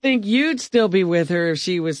don't think you'd still be with her if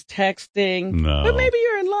she was texting. No. But maybe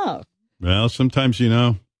you're in love. Well, sometimes, gets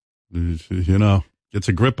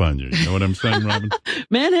a grip on you. You know what I'm saying, Robin?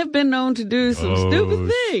 Men have been known to do some stupid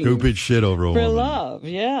things. Stupid shit over a for woman. love,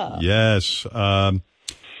 yeah. Yes.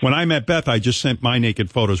 When I met Beth, I just sent my naked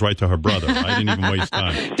photos right to her brother. I didn't even waste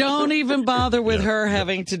time. Don't even bother with her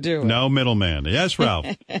having to do it. No middleman. Yes, Ralph.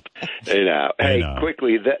 Hey,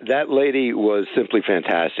 quickly, that lady was simply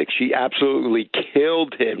fantastic. She absolutely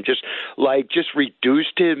killed him. Just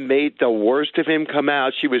reduced him, made the worst of him come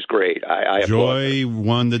out. She was great. I Joy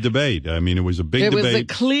won the debate. I mean, it was a big debate. It was a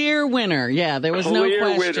clear winner. Yeah, there was no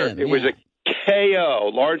question. It was a KO.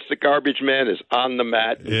 Lawrence the Garbage Man is on the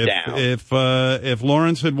mat down. If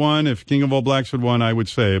Lawrence had won, if King of All Blacks had won, I would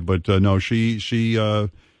say it. But no, she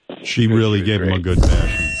really gave him a good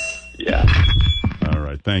bashing. Yeah. All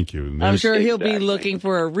right. Thank you. I'm sure he'll be looking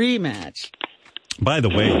for a rematch. By the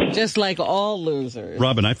way, just like all losers.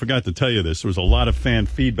 Robin, I forgot to tell you this. There was a lot of fan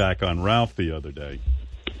feedback on Ralph the other day.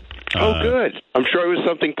 Oh, good. I'm sure it was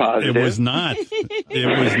something positive. It was not.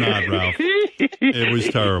 It was not, Ralph. It was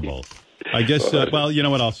terrible. I guess, well, you know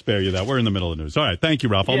what? I'll spare you that. We're in the middle of the news. All right. Thank you,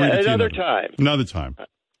 Ralph. I'll read it to you another time. Another time.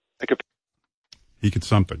 He could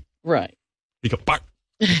something. Right. He could fuck.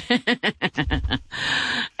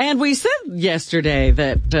 And we said yesterday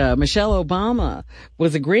that Michelle Obama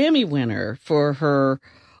was a Grammy winner for her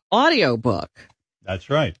audiobook. That's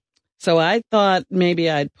right. So I thought maybe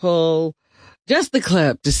I'd pull just the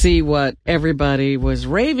clip to see what everybody was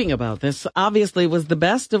raving about. This obviously was the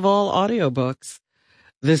best of all audiobooks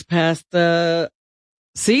this past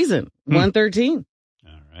season, 113.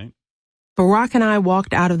 All right. Barack and I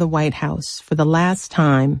walked out of the White House for the last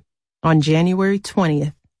time on January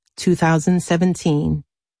 20th, 2017,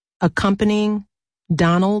 accompanying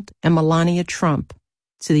Donald and Melania Trump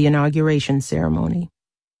to the inauguration ceremony.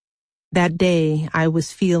 That day, I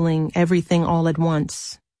was feeling everything all at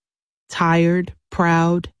once. Tired,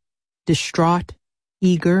 proud, distraught,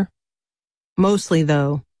 eager. Mostly,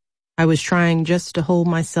 though, I was trying just to hold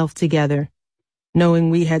myself together, knowing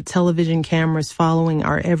we had television cameras following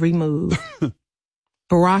our every move.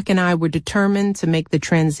 Barack and I were determined to make the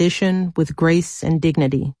transition with grace and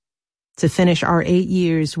dignity, to finish our 8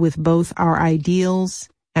 years with both our ideals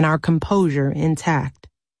and our composure intact.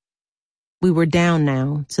 We were down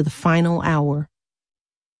now to the final hour.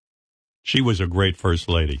 She was a great first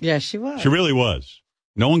lady. Yes, she was. She really was.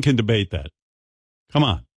 No one can debate that. Come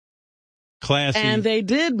on. Classy. And they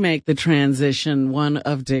did make the transition one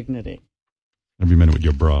of dignity. Every minute with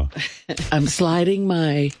your bra. I'm sliding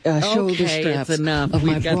my shoulder straps it's enough. of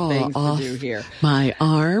We've my got bra things off to do here. my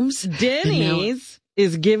arms. Denny's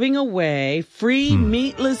is giving away free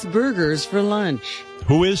meatless burgers for lunch.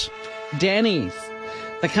 Who is? Denny's.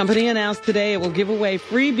 The company announced today it will give away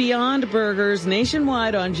free Beyond Burgers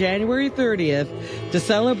nationwide on January 30th to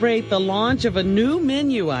celebrate the launch of a new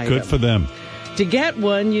menu item. Good for them. To get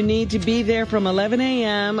one, you need to be there from 11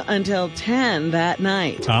 a.m. until 10 that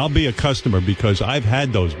night. I'll be a customer because I've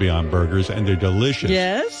had those Beyond Burgers and they're delicious.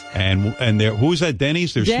 Yes. And they're, who's at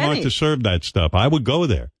Denny's? They're smart to serve that stuff. I would go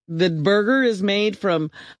there. The burger is made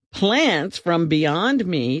from plants from Beyond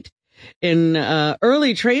Meat. In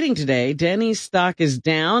early trading today, Denny's stock is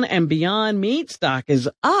down and Beyond Meat stock is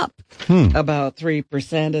up about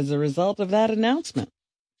 3% as a result of that announcement.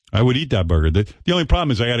 I would eat that burger. The only problem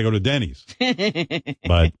is I got to go to Denny's.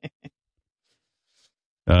 But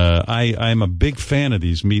I'm a big fan of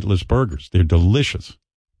these meatless burgers. They're delicious.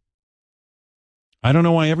 I don't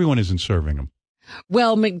know why everyone isn't serving them.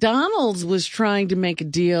 Well, McDonald's was trying to make a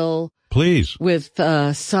deal with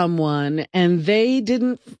someone, and they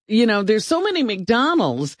didn't, there's so many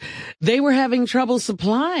McDonald's, they were having trouble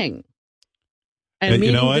supplying and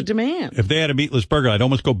meeting the demand. If they had a meatless burger, I'd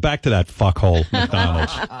almost go back to that fuckhole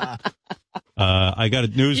McDonald's. I got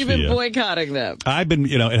news You've for you. You've been boycotting them. I've been,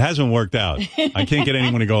 it hasn't worked out. I can't get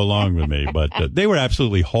anyone to go along with me, but they were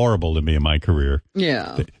absolutely horrible to me in my career.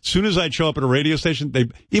 Yeah. As soon as I'd show up at a radio station,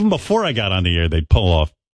 even before I got on the air, they'd pull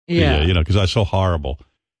off. Yeah. Because I was so horrible.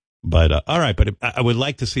 But, all right, but I would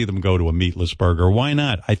like to see them go to a meatless burger. Why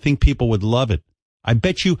not? I think people would love it. I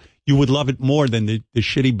bet you would love it more than the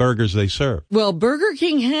shitty burgers they serve. Well, Burger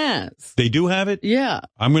King has. They do have it? Yeah.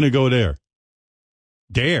 I'm going to go there.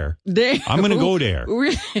 Dare? I'm going to go there.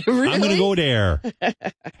 Really? I'm going to go there.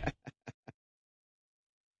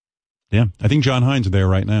 Yeah, I think John Hines is there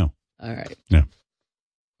right now. All right. Yeah.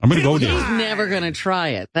 I'm going to go there. He's never going to try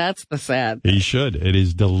it. That's the sad thing. He should. It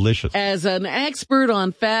is delicious. As an expert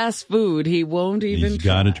on fast food, he won't even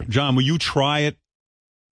try. John, will you try it?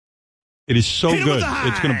 It is so good.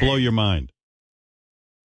 It's going to blow your mind.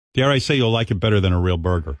 Dare I say you'll like it better than a real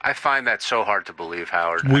burger? I find that so hard to believe,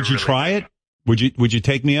 Howard. Would you try it? Would you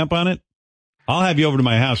take me up on it? I'll have you over to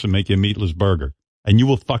my house and make you a meatless burger, and you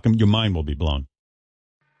will your mind will be blown.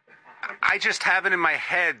 I just have it in my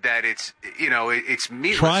head that it's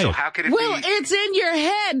meatless. Try it. So how could it be? Well, it's in your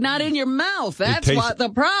head, not in your mouth. That's what the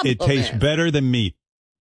problem is. It tastes better than meat.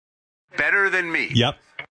 Better than meat. Yep.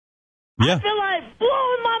 Yeah. I feel like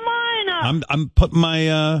blowing my mind up.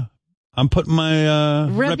 I'm putting my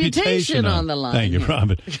reputation on the line. Thank you,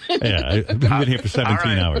 Robin. Yeah, I've been here for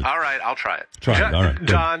 17 hours. All right, I'll try it. Try it. All right,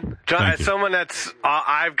 John, as someone that's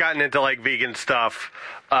I've gotten into like vegan stuff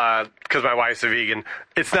because my wife's a vegan.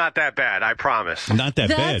 It's not that bad, I promise. Not that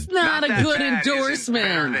bad. That's not a good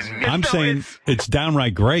endorsement. I'm saying it's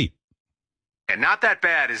downright great. And not that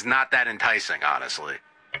bad is not that enticing, honestly.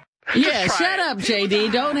 Yeah, shut up,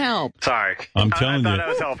 JD. Don't help. Sorry. I'm telling I you, thought I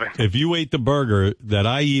was helping. If you ate the burger that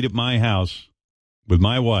I eat at my house with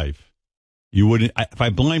my wife, you wouldn't. If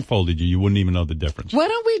I blindfolded you, you wouldn't even know the difference. Why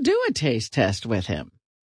don't we do a taste test with him?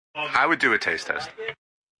 I would do a taste test.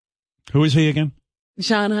 Who is he again?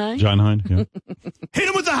 John Hein. John Hein, yeah. Hit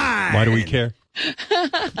him with the Hein! Why do we care?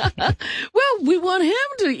 Well, we want him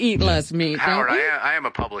to eat less meat. Howard, don't we? I am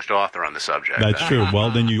a published author on the subject. That's true. Well,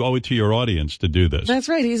 then you owe it to your audience to do this. That's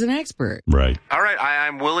right. He's an expert. Right. All right,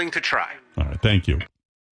 I'm willing to try. All right, thank you.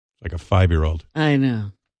 Like a 5-year-old. I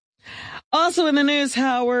know. Also in the news,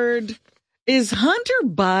 Howard, is Hunter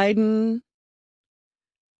Biden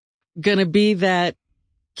going to be that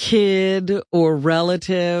kid or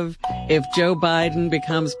relative if Joe Biden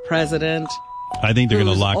becomes president? I think they're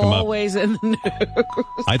going to lock him up. Always in the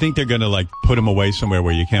news. I think they're going to put him away somewhere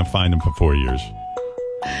where you can't find him for 4 years.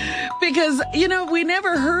 Because, we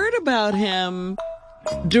never heard about him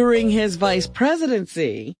during his vice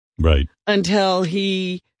presidency. Right. Until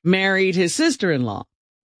he married his sister-in-law.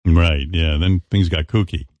 Right, yeah. Then things got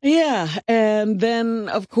kooky. Yeah, and then,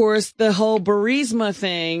 of course, the whole Burisma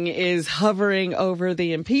thing is hovering over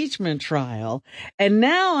the impeachment trial. And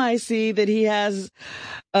now I see that he has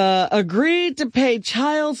agreed to pay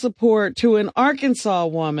child support to an Arkansas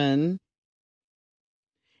woman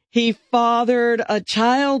he fathered a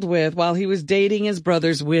child with while he was dating his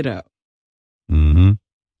brother's widow. Mm-hmm.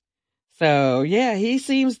 So, yeah, he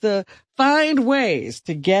seems to find ways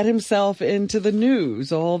to get himself into the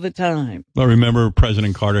news all the time. Well, remember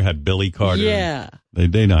President Carter had Billy Carter? Yeah.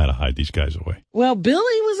 They know how to hide these guys away. Well, Billy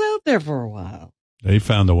was out there for a while. They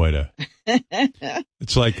found a way to.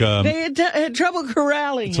 It's like they had trouble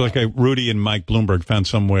corralling. It's like Rudy and Mike Bloomberg found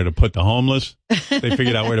somewhere to put the homeless. They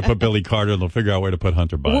figured out where to put Billy Carter. They'll figure out where to put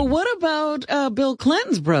Hunter Biden. Well, what about Bill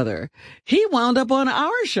Clinton's brother? He wound up on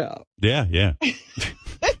our show. Yeah.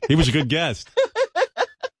 He was a good guest.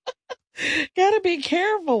 Got to be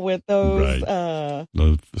careful with those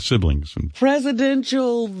those siblings and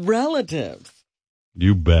presidential relatives.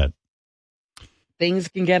 You bet. Things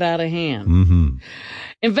can get out of hand. Mm-hmm.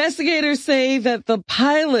 Investigators say that the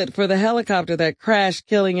pilot for the helicopter that crashed,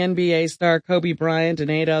 killing NBA star Kobe Bryant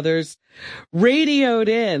and 8 others, radioed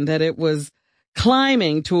in that it was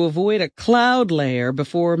climbing to avoid a cloud layer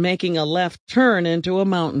before making a left turn into a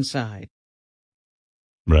mountainside.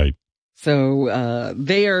 Right. So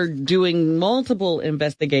they are doing multiple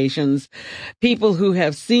investigations. People who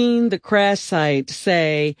have seen the crash site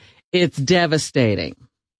say it's devastating.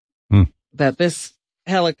 That this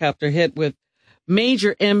helicopter hit with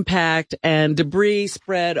major impact and debris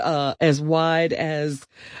spread as wide as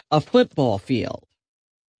a football field.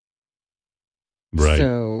 Right.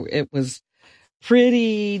 So it was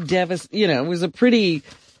pretty it was a pretty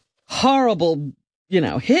horrible,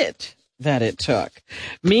 hit that it took.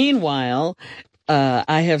 Meanwhile,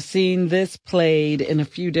 I have seen this played in a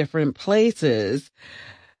few different places.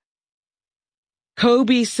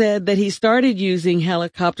 Kobe said that he started using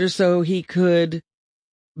helicopters so he could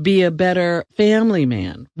be a better family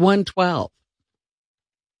man. 112.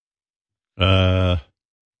 So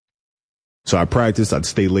I practiced. I'd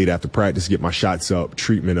stay late after practice, get my shots up,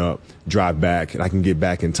 treatment up, drive back, and I can get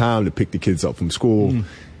back in time to pick the kids up from school,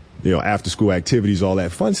 after school activities, all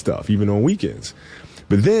that fun stuff, even on weekends.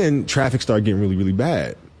 But then traffic started getting really, really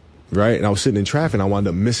bad. Right. And I was sitting in traffic and I wound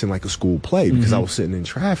up missing like a school play because I was sitting in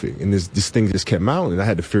traffic, and this thing just kept mounting. I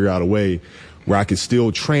had to figure out a way where I could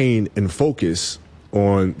still train and focus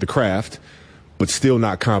on the craft, but still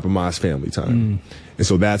not compromise family time. And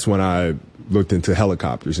so that's when I looked into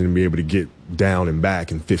helicopters and be able to get down and back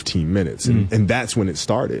in 15 minutes. And that's when it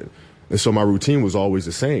started. And so my routine was always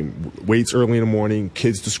the same. Weights early in the morning,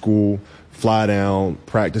 kids to school, fly down,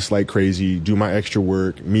 practice like crazy, do my extra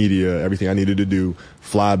work, media, everything I needed to do,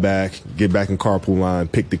 fly back, get back in carpool line,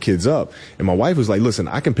 pick the kids up. And my wife was like, listen,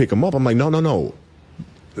 I can pick them up. I'm like, no.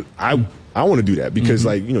 I want to do that because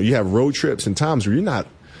you have road trips and times where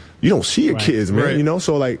you don't see your kids, man, right.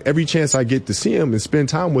 So like every chance I get to see them and spend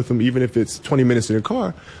time with them, even if it's 20 minutes in the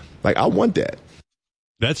car, like I want that.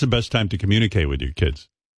 That's the best time to communicate with your kids,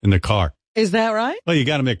 in the car. Is that right? Well, you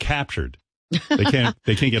got them there captured. They can't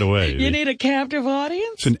get away. You need a captive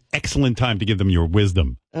audience? It's an excellent time to give them your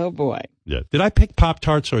wisdom. Oh, boy. Yeah. Did I pick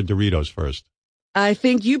Pop-Tarts or Doritos first? I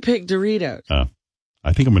think you picked Doritos.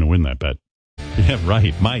 I think I'm going to win that bet. Yeah,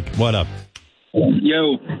 right. Mike, what up?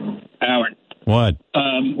 Yo, Howard. What?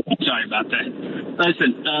 Sorry about that.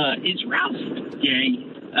 Listen, is Ralph gay?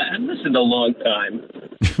 I've listened a long time,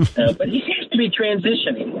 but he seems to be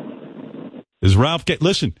transitioning. Is Ralph gay?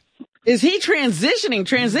 Listen. Is he transitioning?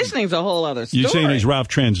 Transitioning's a whole other story. You're saying is Ralph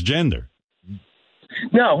transgender?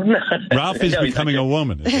 No. Ralph is becoming a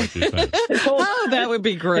woman, is what you're saying. That would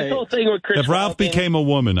be great. This whole thing with Chris if Ralph became a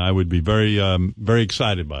woman, I would be very, very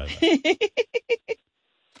excited by that.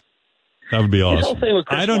 That would be awesome.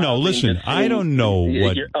 I don't know. Listen, I don't know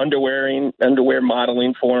what your underwear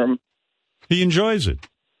modeling for him. He enjoys it.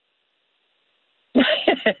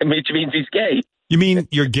 which means he's gay. You mean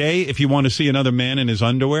you're gay if you want to see another man in his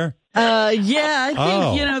underwear? Yeah,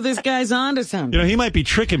 I think, this guy's onto something. He might be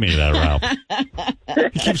tricking me, that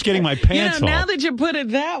Ralph. He keeps getting my pants off. Now that you put it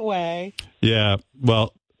that way. Yeah,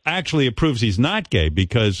 well, actually, it proves he's not gay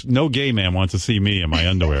because no gay man wants to see me in my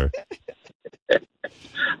underwear.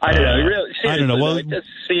 I don't know. Really, I don't know. Well, it just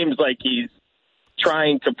seems like he's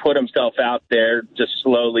trying to put himself out there just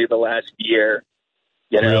slowly the last year.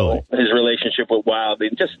 Really? His relationship with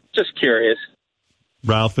Wilding. Just curious.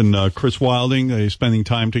 Ralph and Chris Wilding, are you spending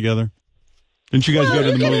time together? Didn't you guys go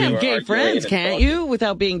to the movie? You can have gay friends, can't you,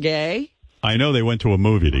 without being gay? I know they went to a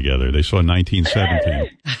movie together. They saw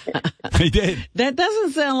 1917. They did. That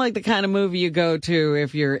doesn't sound like the kind of movie you go to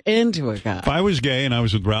if you're into a guy. If I was gay and I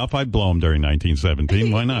was with Ralph, I'd blow him during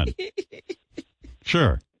 1917. Why not?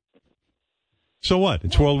 Sure. So what?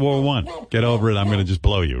 It's World War I. Get over it. I'm going to just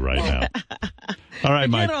blow you right now. All right,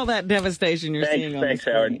 Mike. Forget all that devastation you're seeing on the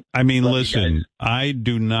screen. Howard. I mean, listen, I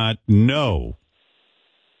do not know.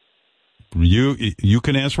 You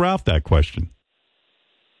can ask Ralph that question.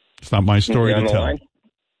 It's not my story to tell.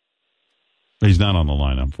 He's not on the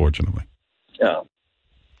line, unfortunately. Oh.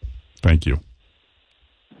 Thank you.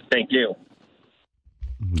 Thank you.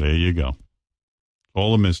 There you go.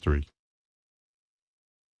 All a mystery.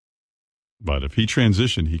 But if he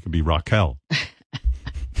transitioned, he could be Raquel.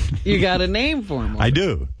 You got a name for him. I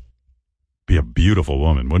do. Be a beautiful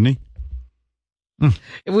woman, wouldn't he?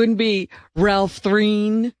 It wouldn't be Ralph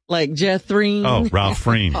Threen, like Jeff Threen. Oh, Ralph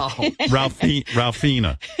Threen.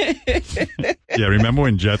 Ralphina. Yeah, remember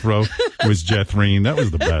when Jethro was Jethreen? That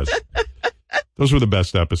was the best. Those were the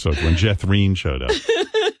best episodes when Jethreen showed up.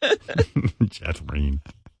 Jethreen.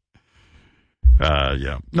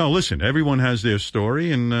 Yeah. No, listen, everyone has their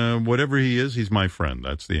story, and whatever he is, he's my friend.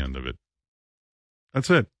 That's the end of it. That's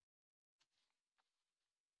it.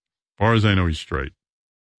 As far as I know, he's straight.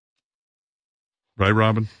 Right,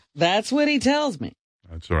 Robin? That's what he tells me.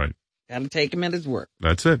 That's right. Got to take him at his word.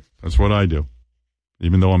 That's it. That's what I do.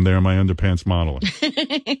 Even though I'm there in my underpants modeling.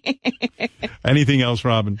 Anything else,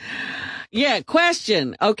 Robin? Yeah,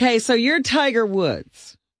 question. Okay, so you're Tiger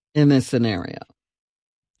Woods in this scenario.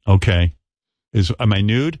 Okay. Am I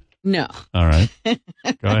nude? No. All right. Go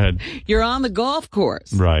ahead. You're on the golf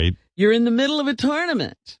course. Right. You're in the middle of a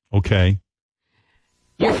tournament. Okay.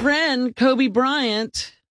 Your friend, Kobe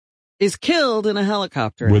Bryant, is killed in a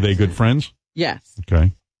helicopter Were accident. they good friends? Yes.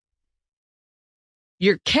 Okay.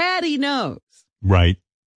 Your caddy knows. Right.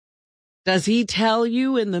 Does he tell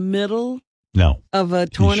you in the middle of a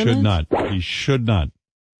tournament? He should not. He should not.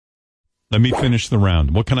 Let me finish the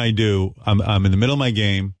round. What can I do? I'm in the middle of my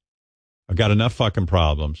game. I've got enough fucking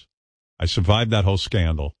problems. I survived that whole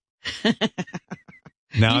scandal.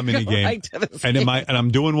 Now I'm in the game. Right to the and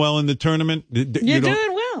I'm doing well in the tournament. You're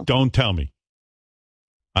doing well. Don't tell me.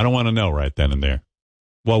 I don't want to know right then and there.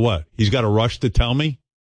 Well, what? He's got a rush to tell me?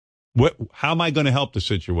 How am I going to help the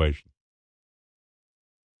situation?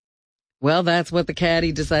 Well, that's what the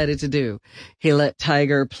caddy decided to do. He let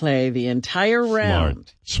Tiger play the entire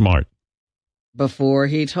round. Smart. Before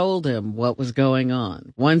he told him what was going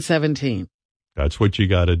on. 117. That's what you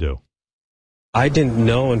got to do. I didn't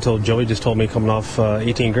know until Joey just told me coming off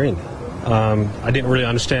 18 green. I didn't really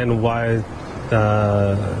understand why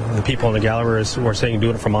the people in the gallery were saying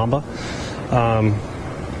do it for Mamba.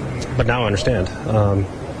 But now I understand.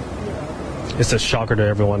 It's a shocker to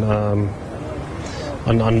everyone.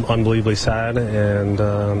 Unbelievably sad, and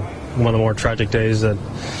one of the more tragic days that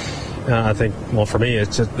I think, well, for me,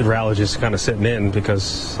 it's just, the rally just kind of sitting in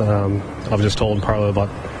because I was just told Carlo about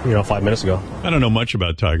 5 minutes ago. I don't know much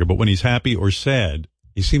about Tiger, but when he's happy or sad,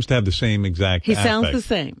 he seems to have the same exact He aspect. sounds the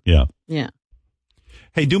same. Yeah. Yeah.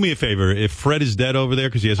 Hey, do me a favor. If Fred is dead over there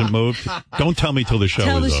because he hasn't moved, don't tell me till the show is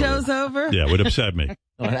over. Till the show's over? Yeah, it would upset me.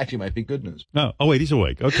 Oh, it actually might be good news. No. Oh, wait, he's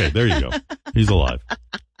awake. Okay, there you go. He's alive.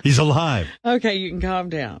 He's alive. Okay, you can calm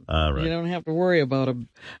down. All right. You don't have to worry about an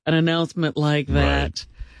announcement like that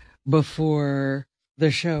before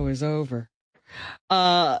the show is over.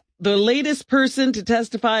 The latest person to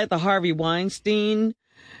testify at the Harvey Weinstein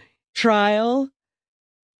trial,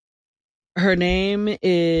 her name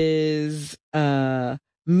is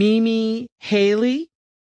Mimi Haley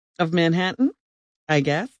of Manhattan, I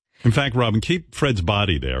guess. In fact, Robin, keep Fred's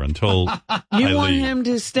body there until You want him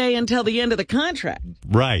to stay until the end of the contract.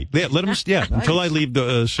 Right. Yeah, let him, until I leave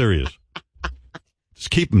the Sirius.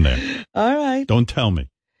 Just keep him there. All right. Don't tell me.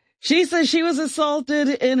 She says she was assaulted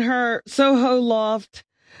in her Soho loft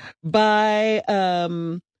by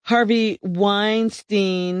Harvey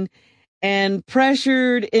Weinstein and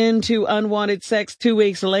pressured into unwanted sex 2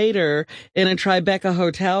 weeks later in a Tribeca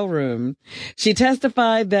hotel room. She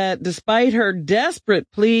testified that despite her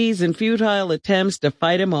desperate pleas and futile attempts to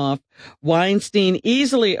fight him off, Weinstein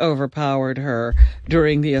easily overpowered her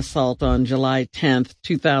during the assault on July 10th,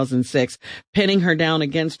 2006, pinning her down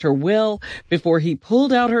against her will before he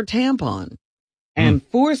pulled out her tampon and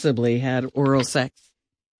forcibly had oral sex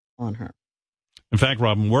on her. In fact,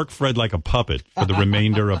 Robin, work Fred like a puppet for the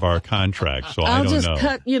remainder of our contract. So I don't know. I'll just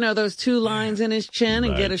cut, those 2 lines in his chin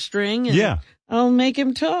and get a string. And I'll make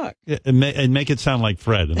him talk. And make it sound like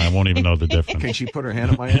Fred, and I won't even know the difference. Can she put her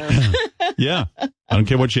hand on my ass? Yeah. I don't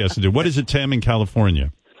care what she has to do. What is it, Tim, in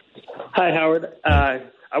California? Hi, Howard.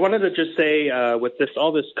 I wanted to just say, with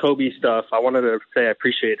all this Kobe stuff, I wanted to say I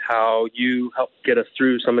appreciate how you helped get us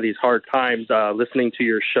through some of these hard times. Listening to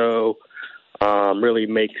your show really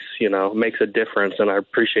makes a difference, and I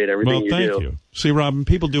appreciate everything you do. Well, thank you. See, Robin,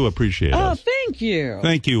 people do appreciate us. Oh, thank you.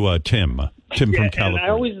 Thank you, Tim. Tim from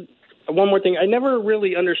California. And one more thing, I never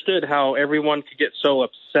really understood how everyone could get so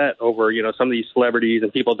upset over, some of these celebrities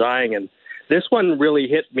and people dying, and this one really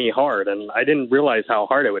hit me hard, and I didn't realize how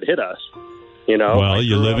hard it would hit us. Well,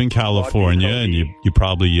 you live in California, and you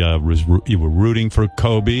probably you were rooting for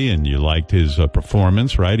Kobe, and you liked his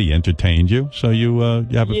performance, right? He entertained you, so you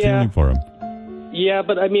have a feeling for him. Yeah,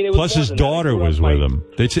 but I mean, it was plus his daughter was with him.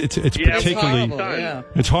 It's particularly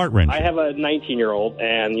it's heart-wrenching. I have a 19-year-old,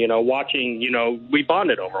 and watching, we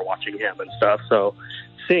bonded over watching him and stuff. So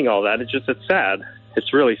seeing all that, it's sad.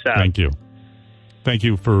 It's really sad. Thank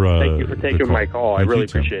you for taking my call. I really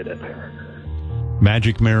appreciate it.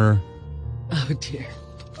 Magic Mirror. Oh dear.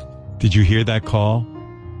 Did you hear that call?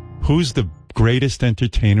 Who's the greatest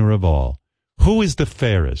entertainer of all? Who is the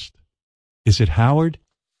fairest? Is it Howard?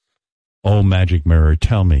 Oh, Magic Mirror,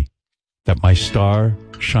 tell me that my star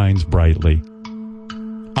shines brightly.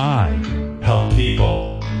 I help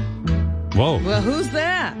people. Whoa. Well, who's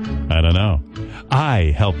that? I don't know.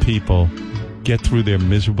 I help people get through their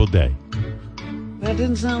miserable day. That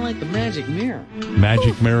didn't sound like the Magic Mirror.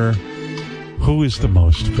 Magic Mirror, who is the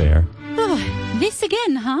most fair? Oh, this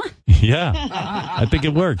again, huh? Yeah, I think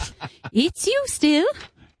it works. It's you still.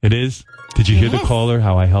 It is? Did you hear the caller,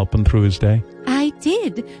 how I help him through his day? I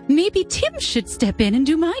did. Maybe Tim should step in and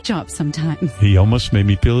do my job sometime. He almost made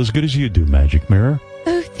me feel as good as you do, Magic Mirror.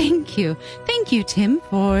 Oh, thank you. Thank you, Tim,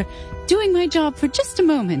 for doing my job for just a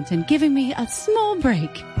moment and giving me a small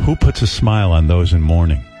break. Who puts a smile on those in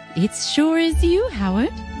mourning? It sure is you,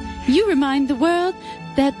 Howard. You remind the world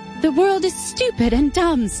that the world is stupid and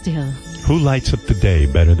dumb still. Who lights up the day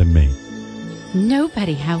better than me?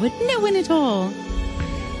 Nobody, Howard. No one at all.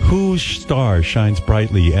 Whose star shines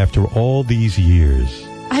brightly after all these years?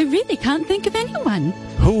 I really can't think of anyone.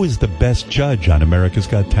 Who is the best judge on America's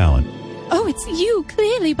Got Talent? Oh, it's you,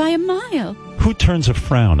 clearly by a mile. Who turns a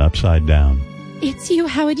frown upside down? It's you,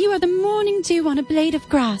 Howard. You are the morning dew on a blade of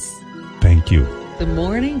grass. Thank you. The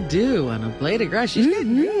morning dew on a blade of grass. She's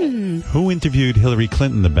getting great. Who interviewed Hillary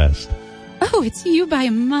Clinton the best? Oh, it's you by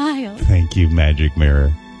a mile. Thank you, Magic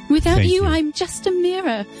Mirror. Without you, I'm just a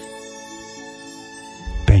mirror.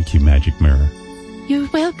 Thank you, Magic Mirror. You're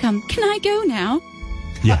welcome. Can I go now?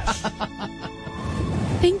 Yes.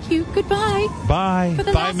 Thank you. Goodbye. Bye. For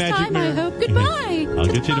the Bye, last Magic time, Mirror. I hope. Goodbye. I'll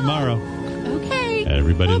get you tomorrow. Okay.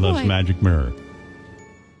 Everybody loves Magic Mirror.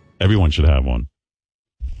 Everyone should have one.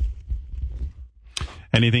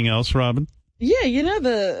 Anything else, Robin? Yeah,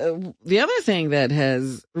 the other thing that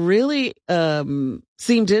has really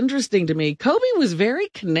seemed interesting to me, Kobe was very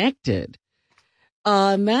connected.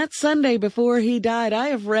 On that Sunday before he died, I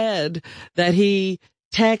have read that he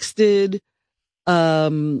texted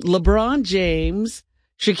LeBron James,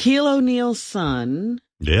 Shaquille O'Neal's son.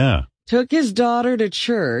 Yeah. Took his daughter to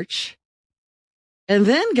church, and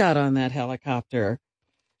then got on that helicopter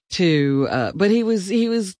but he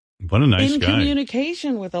was what a nice in guy.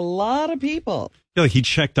 Communication with a lot of people. Yeah, like he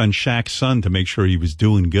checked on Shaq's son to make sure he was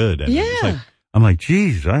doing good. And yeah. I'm like,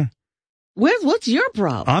 geez, what's your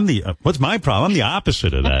problem? What's my problem? I'm the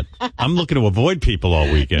opposite of that. I'm looking to avoid people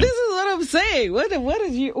all weekend. This is what I'm saying. What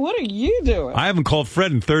are you doing? I haven't called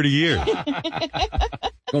Fred in 30 years.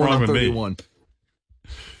 Going on 31.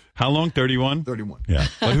 How long? 31? 31. Yeah.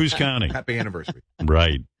 But who's counting? Happy anniversary.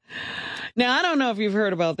 Right. Now, I don't know if you've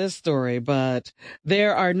heard about this story, but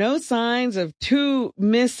there are no signs of 2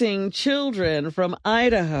 missing children from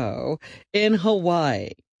Idaho in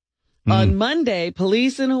Hawaii. On Monday,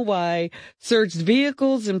 police in Hawaii searched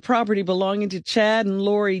vehicles and property belonging to Chad and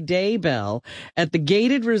Lori Daybell at the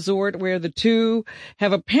gated resort where the two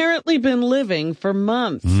have apparently been living for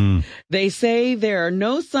months. They say there are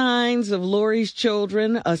no signs of Lori's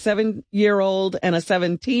children, a 7-year-old and a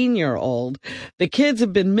 17-year-old. The kids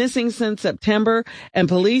have been missing since September, and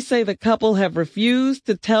police say the couple have refused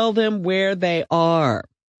to tell them where they are.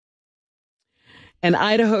 An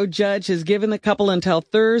Idaho judge has given the couple until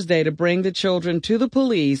Thursday to bring the children to the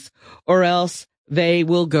police, or else they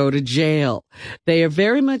will go to jail. They are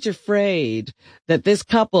very much afraid that this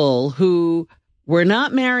couple, who were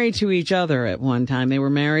not married to each other at one time, they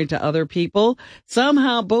were married to other people,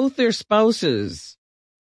 somehow both their spouses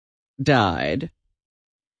died.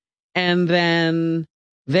 And then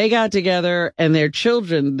they got together and their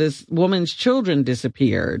children, this woman's children,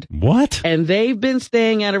 disappeared. What? And they've been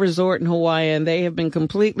staying at a resort in Hawaii, and they have been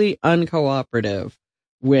completely uncooperative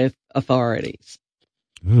with authorities.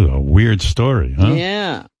 Ooh, a weird story, huh?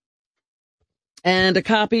 Yeah. And a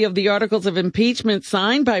copy of the articles of impeachment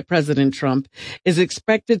signed by President Trump is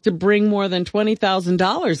expected to bring more than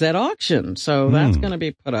 $20,000 at auction. So that's going to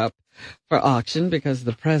be put up for auction because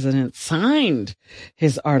the president signed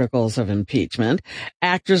his articles of impeachment.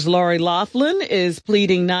 Actress Lori Loughlin is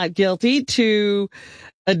pleading not guilty to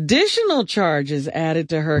additional charges added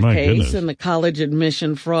to her case in the college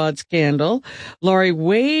admission fraud scandal. Lori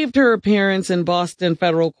waived her appearance in Boston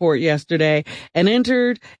federal court yesterday and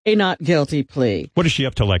entered a not guilty plea. What is she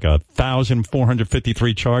up to, like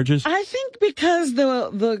 1,453 charges? I think because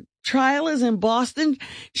the trial is in Boston,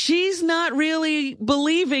 she's not really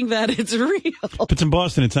believing that it's real. If it's in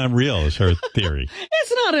Boston, it's not real, is her theory.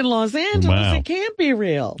 It's not in Los Angeles. Wow. It can't be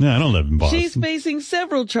real. Yeah, I don't live in Boston. She's facing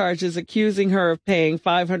several charges accusing her of paying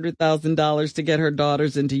 $500,000 to get her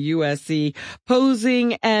daughters into USC,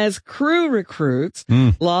 posing as crew recruits.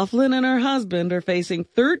 Loughlin and her husband are facing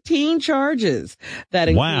 13 charges that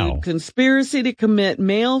include conspiracy to commit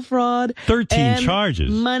mail fraud, 13 and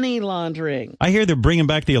charges, money laundering. I hear they're bringing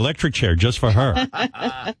back the electric chair just for her.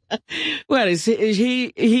 What is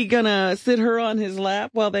he gonna sit her on his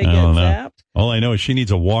lap while they get zapped? All I know is she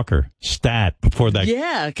needs a walker stat before that.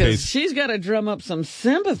 Yeah, because she's got to drum up some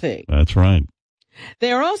sympathy. That's right.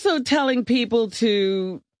 They're also telling people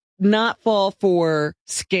to not fall for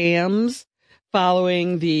scams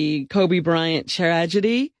following the Kobe Bryant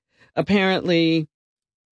tragedy. Apparently,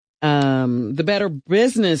 the Better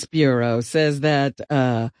Business Bureau says that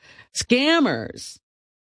scammers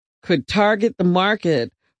could target the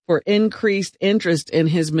market for increased interest in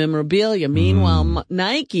his memorabilia. Meanwhile,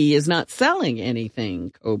 Nike is not selling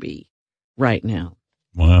anything Kobe right now.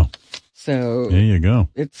 Wow. So there you go.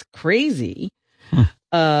 It's crazy.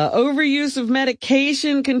 Overuse of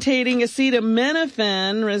medication containing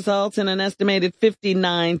acetaminophen results in an estimated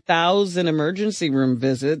 59,000 emergency room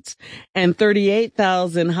visits and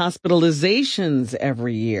 38,000 hospitalizations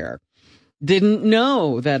every year. Didn't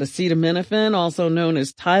know that acetaminophen, also known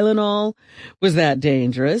as Tylenol, was that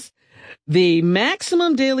dangerous. The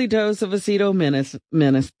maximum daily dose of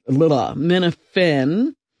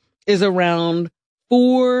acetaminophen is around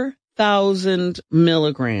 4,000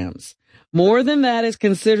 milligrams. More than that is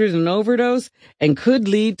considered an overdose and could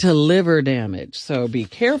lead to liver damage. So be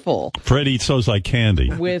careful. Fred eats those like candy.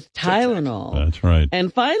 With Tylenol. That's right.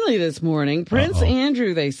 And finally this morning, Prince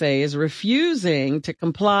Andrew, they say, is refusing to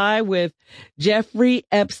comply with Jeffrey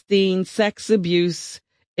Epstein's sex abuse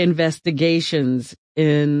investigations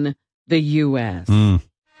in the U.S.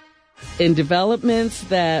 In developments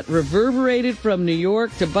that reverberated from New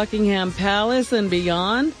York to Buckingham Palace and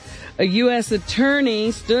beyond, a U.S.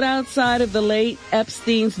 attorney stood outside of the late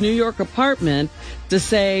Epstein's New York apartment to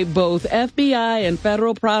say both FBI and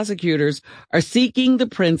federal prosecutors are seeking the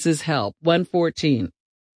prince's help. 114.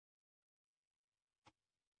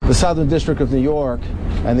 The Southern District of New York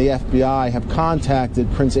and the FBI have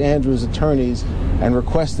contacted Prince Andrew's attorneys and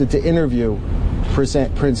requested to interview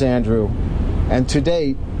Prince Andrew. And to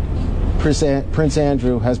date, Prince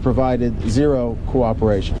Andrew has provided zero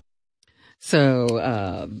cooperation. So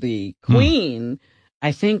the Queen,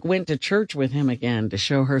 I think, went to church with him again to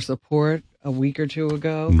show her support a week or two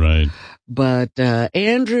ago. Right. But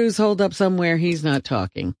Andrew's holed up somewhere. He's not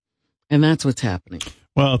talking. And that's what's happening.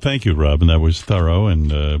 Well, thank you, Robin. That was thorough,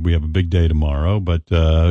 and we have a big day tomorrow. But